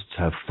 Jihadists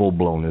have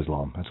full-blown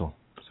Islam. That's all.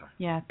 Sorry.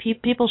 Yeah,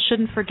 people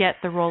shouldn't forget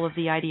the role of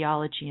the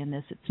ideology in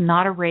this. It's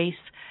not a race.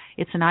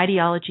 It's an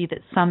ideology that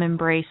some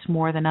embrace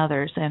more than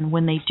others. And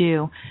when they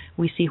do,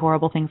 we see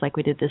horrible things like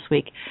we did this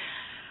week.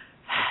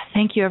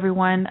 Thank you,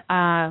 everyone.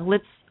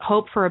 Let's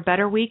hope for a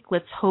better week.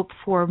 Let's hope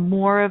for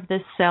more of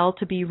this cell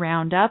to be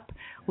round up.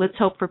 Let's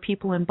hope for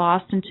people in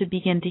Boston to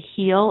begin to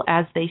heal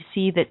as they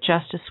see that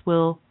justice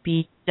will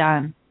be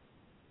done.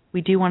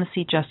 We do want to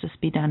see justice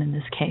be done in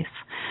this case.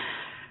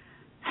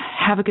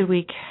 Have a good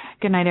week.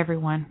 Good night,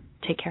 everyone.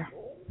 Take care.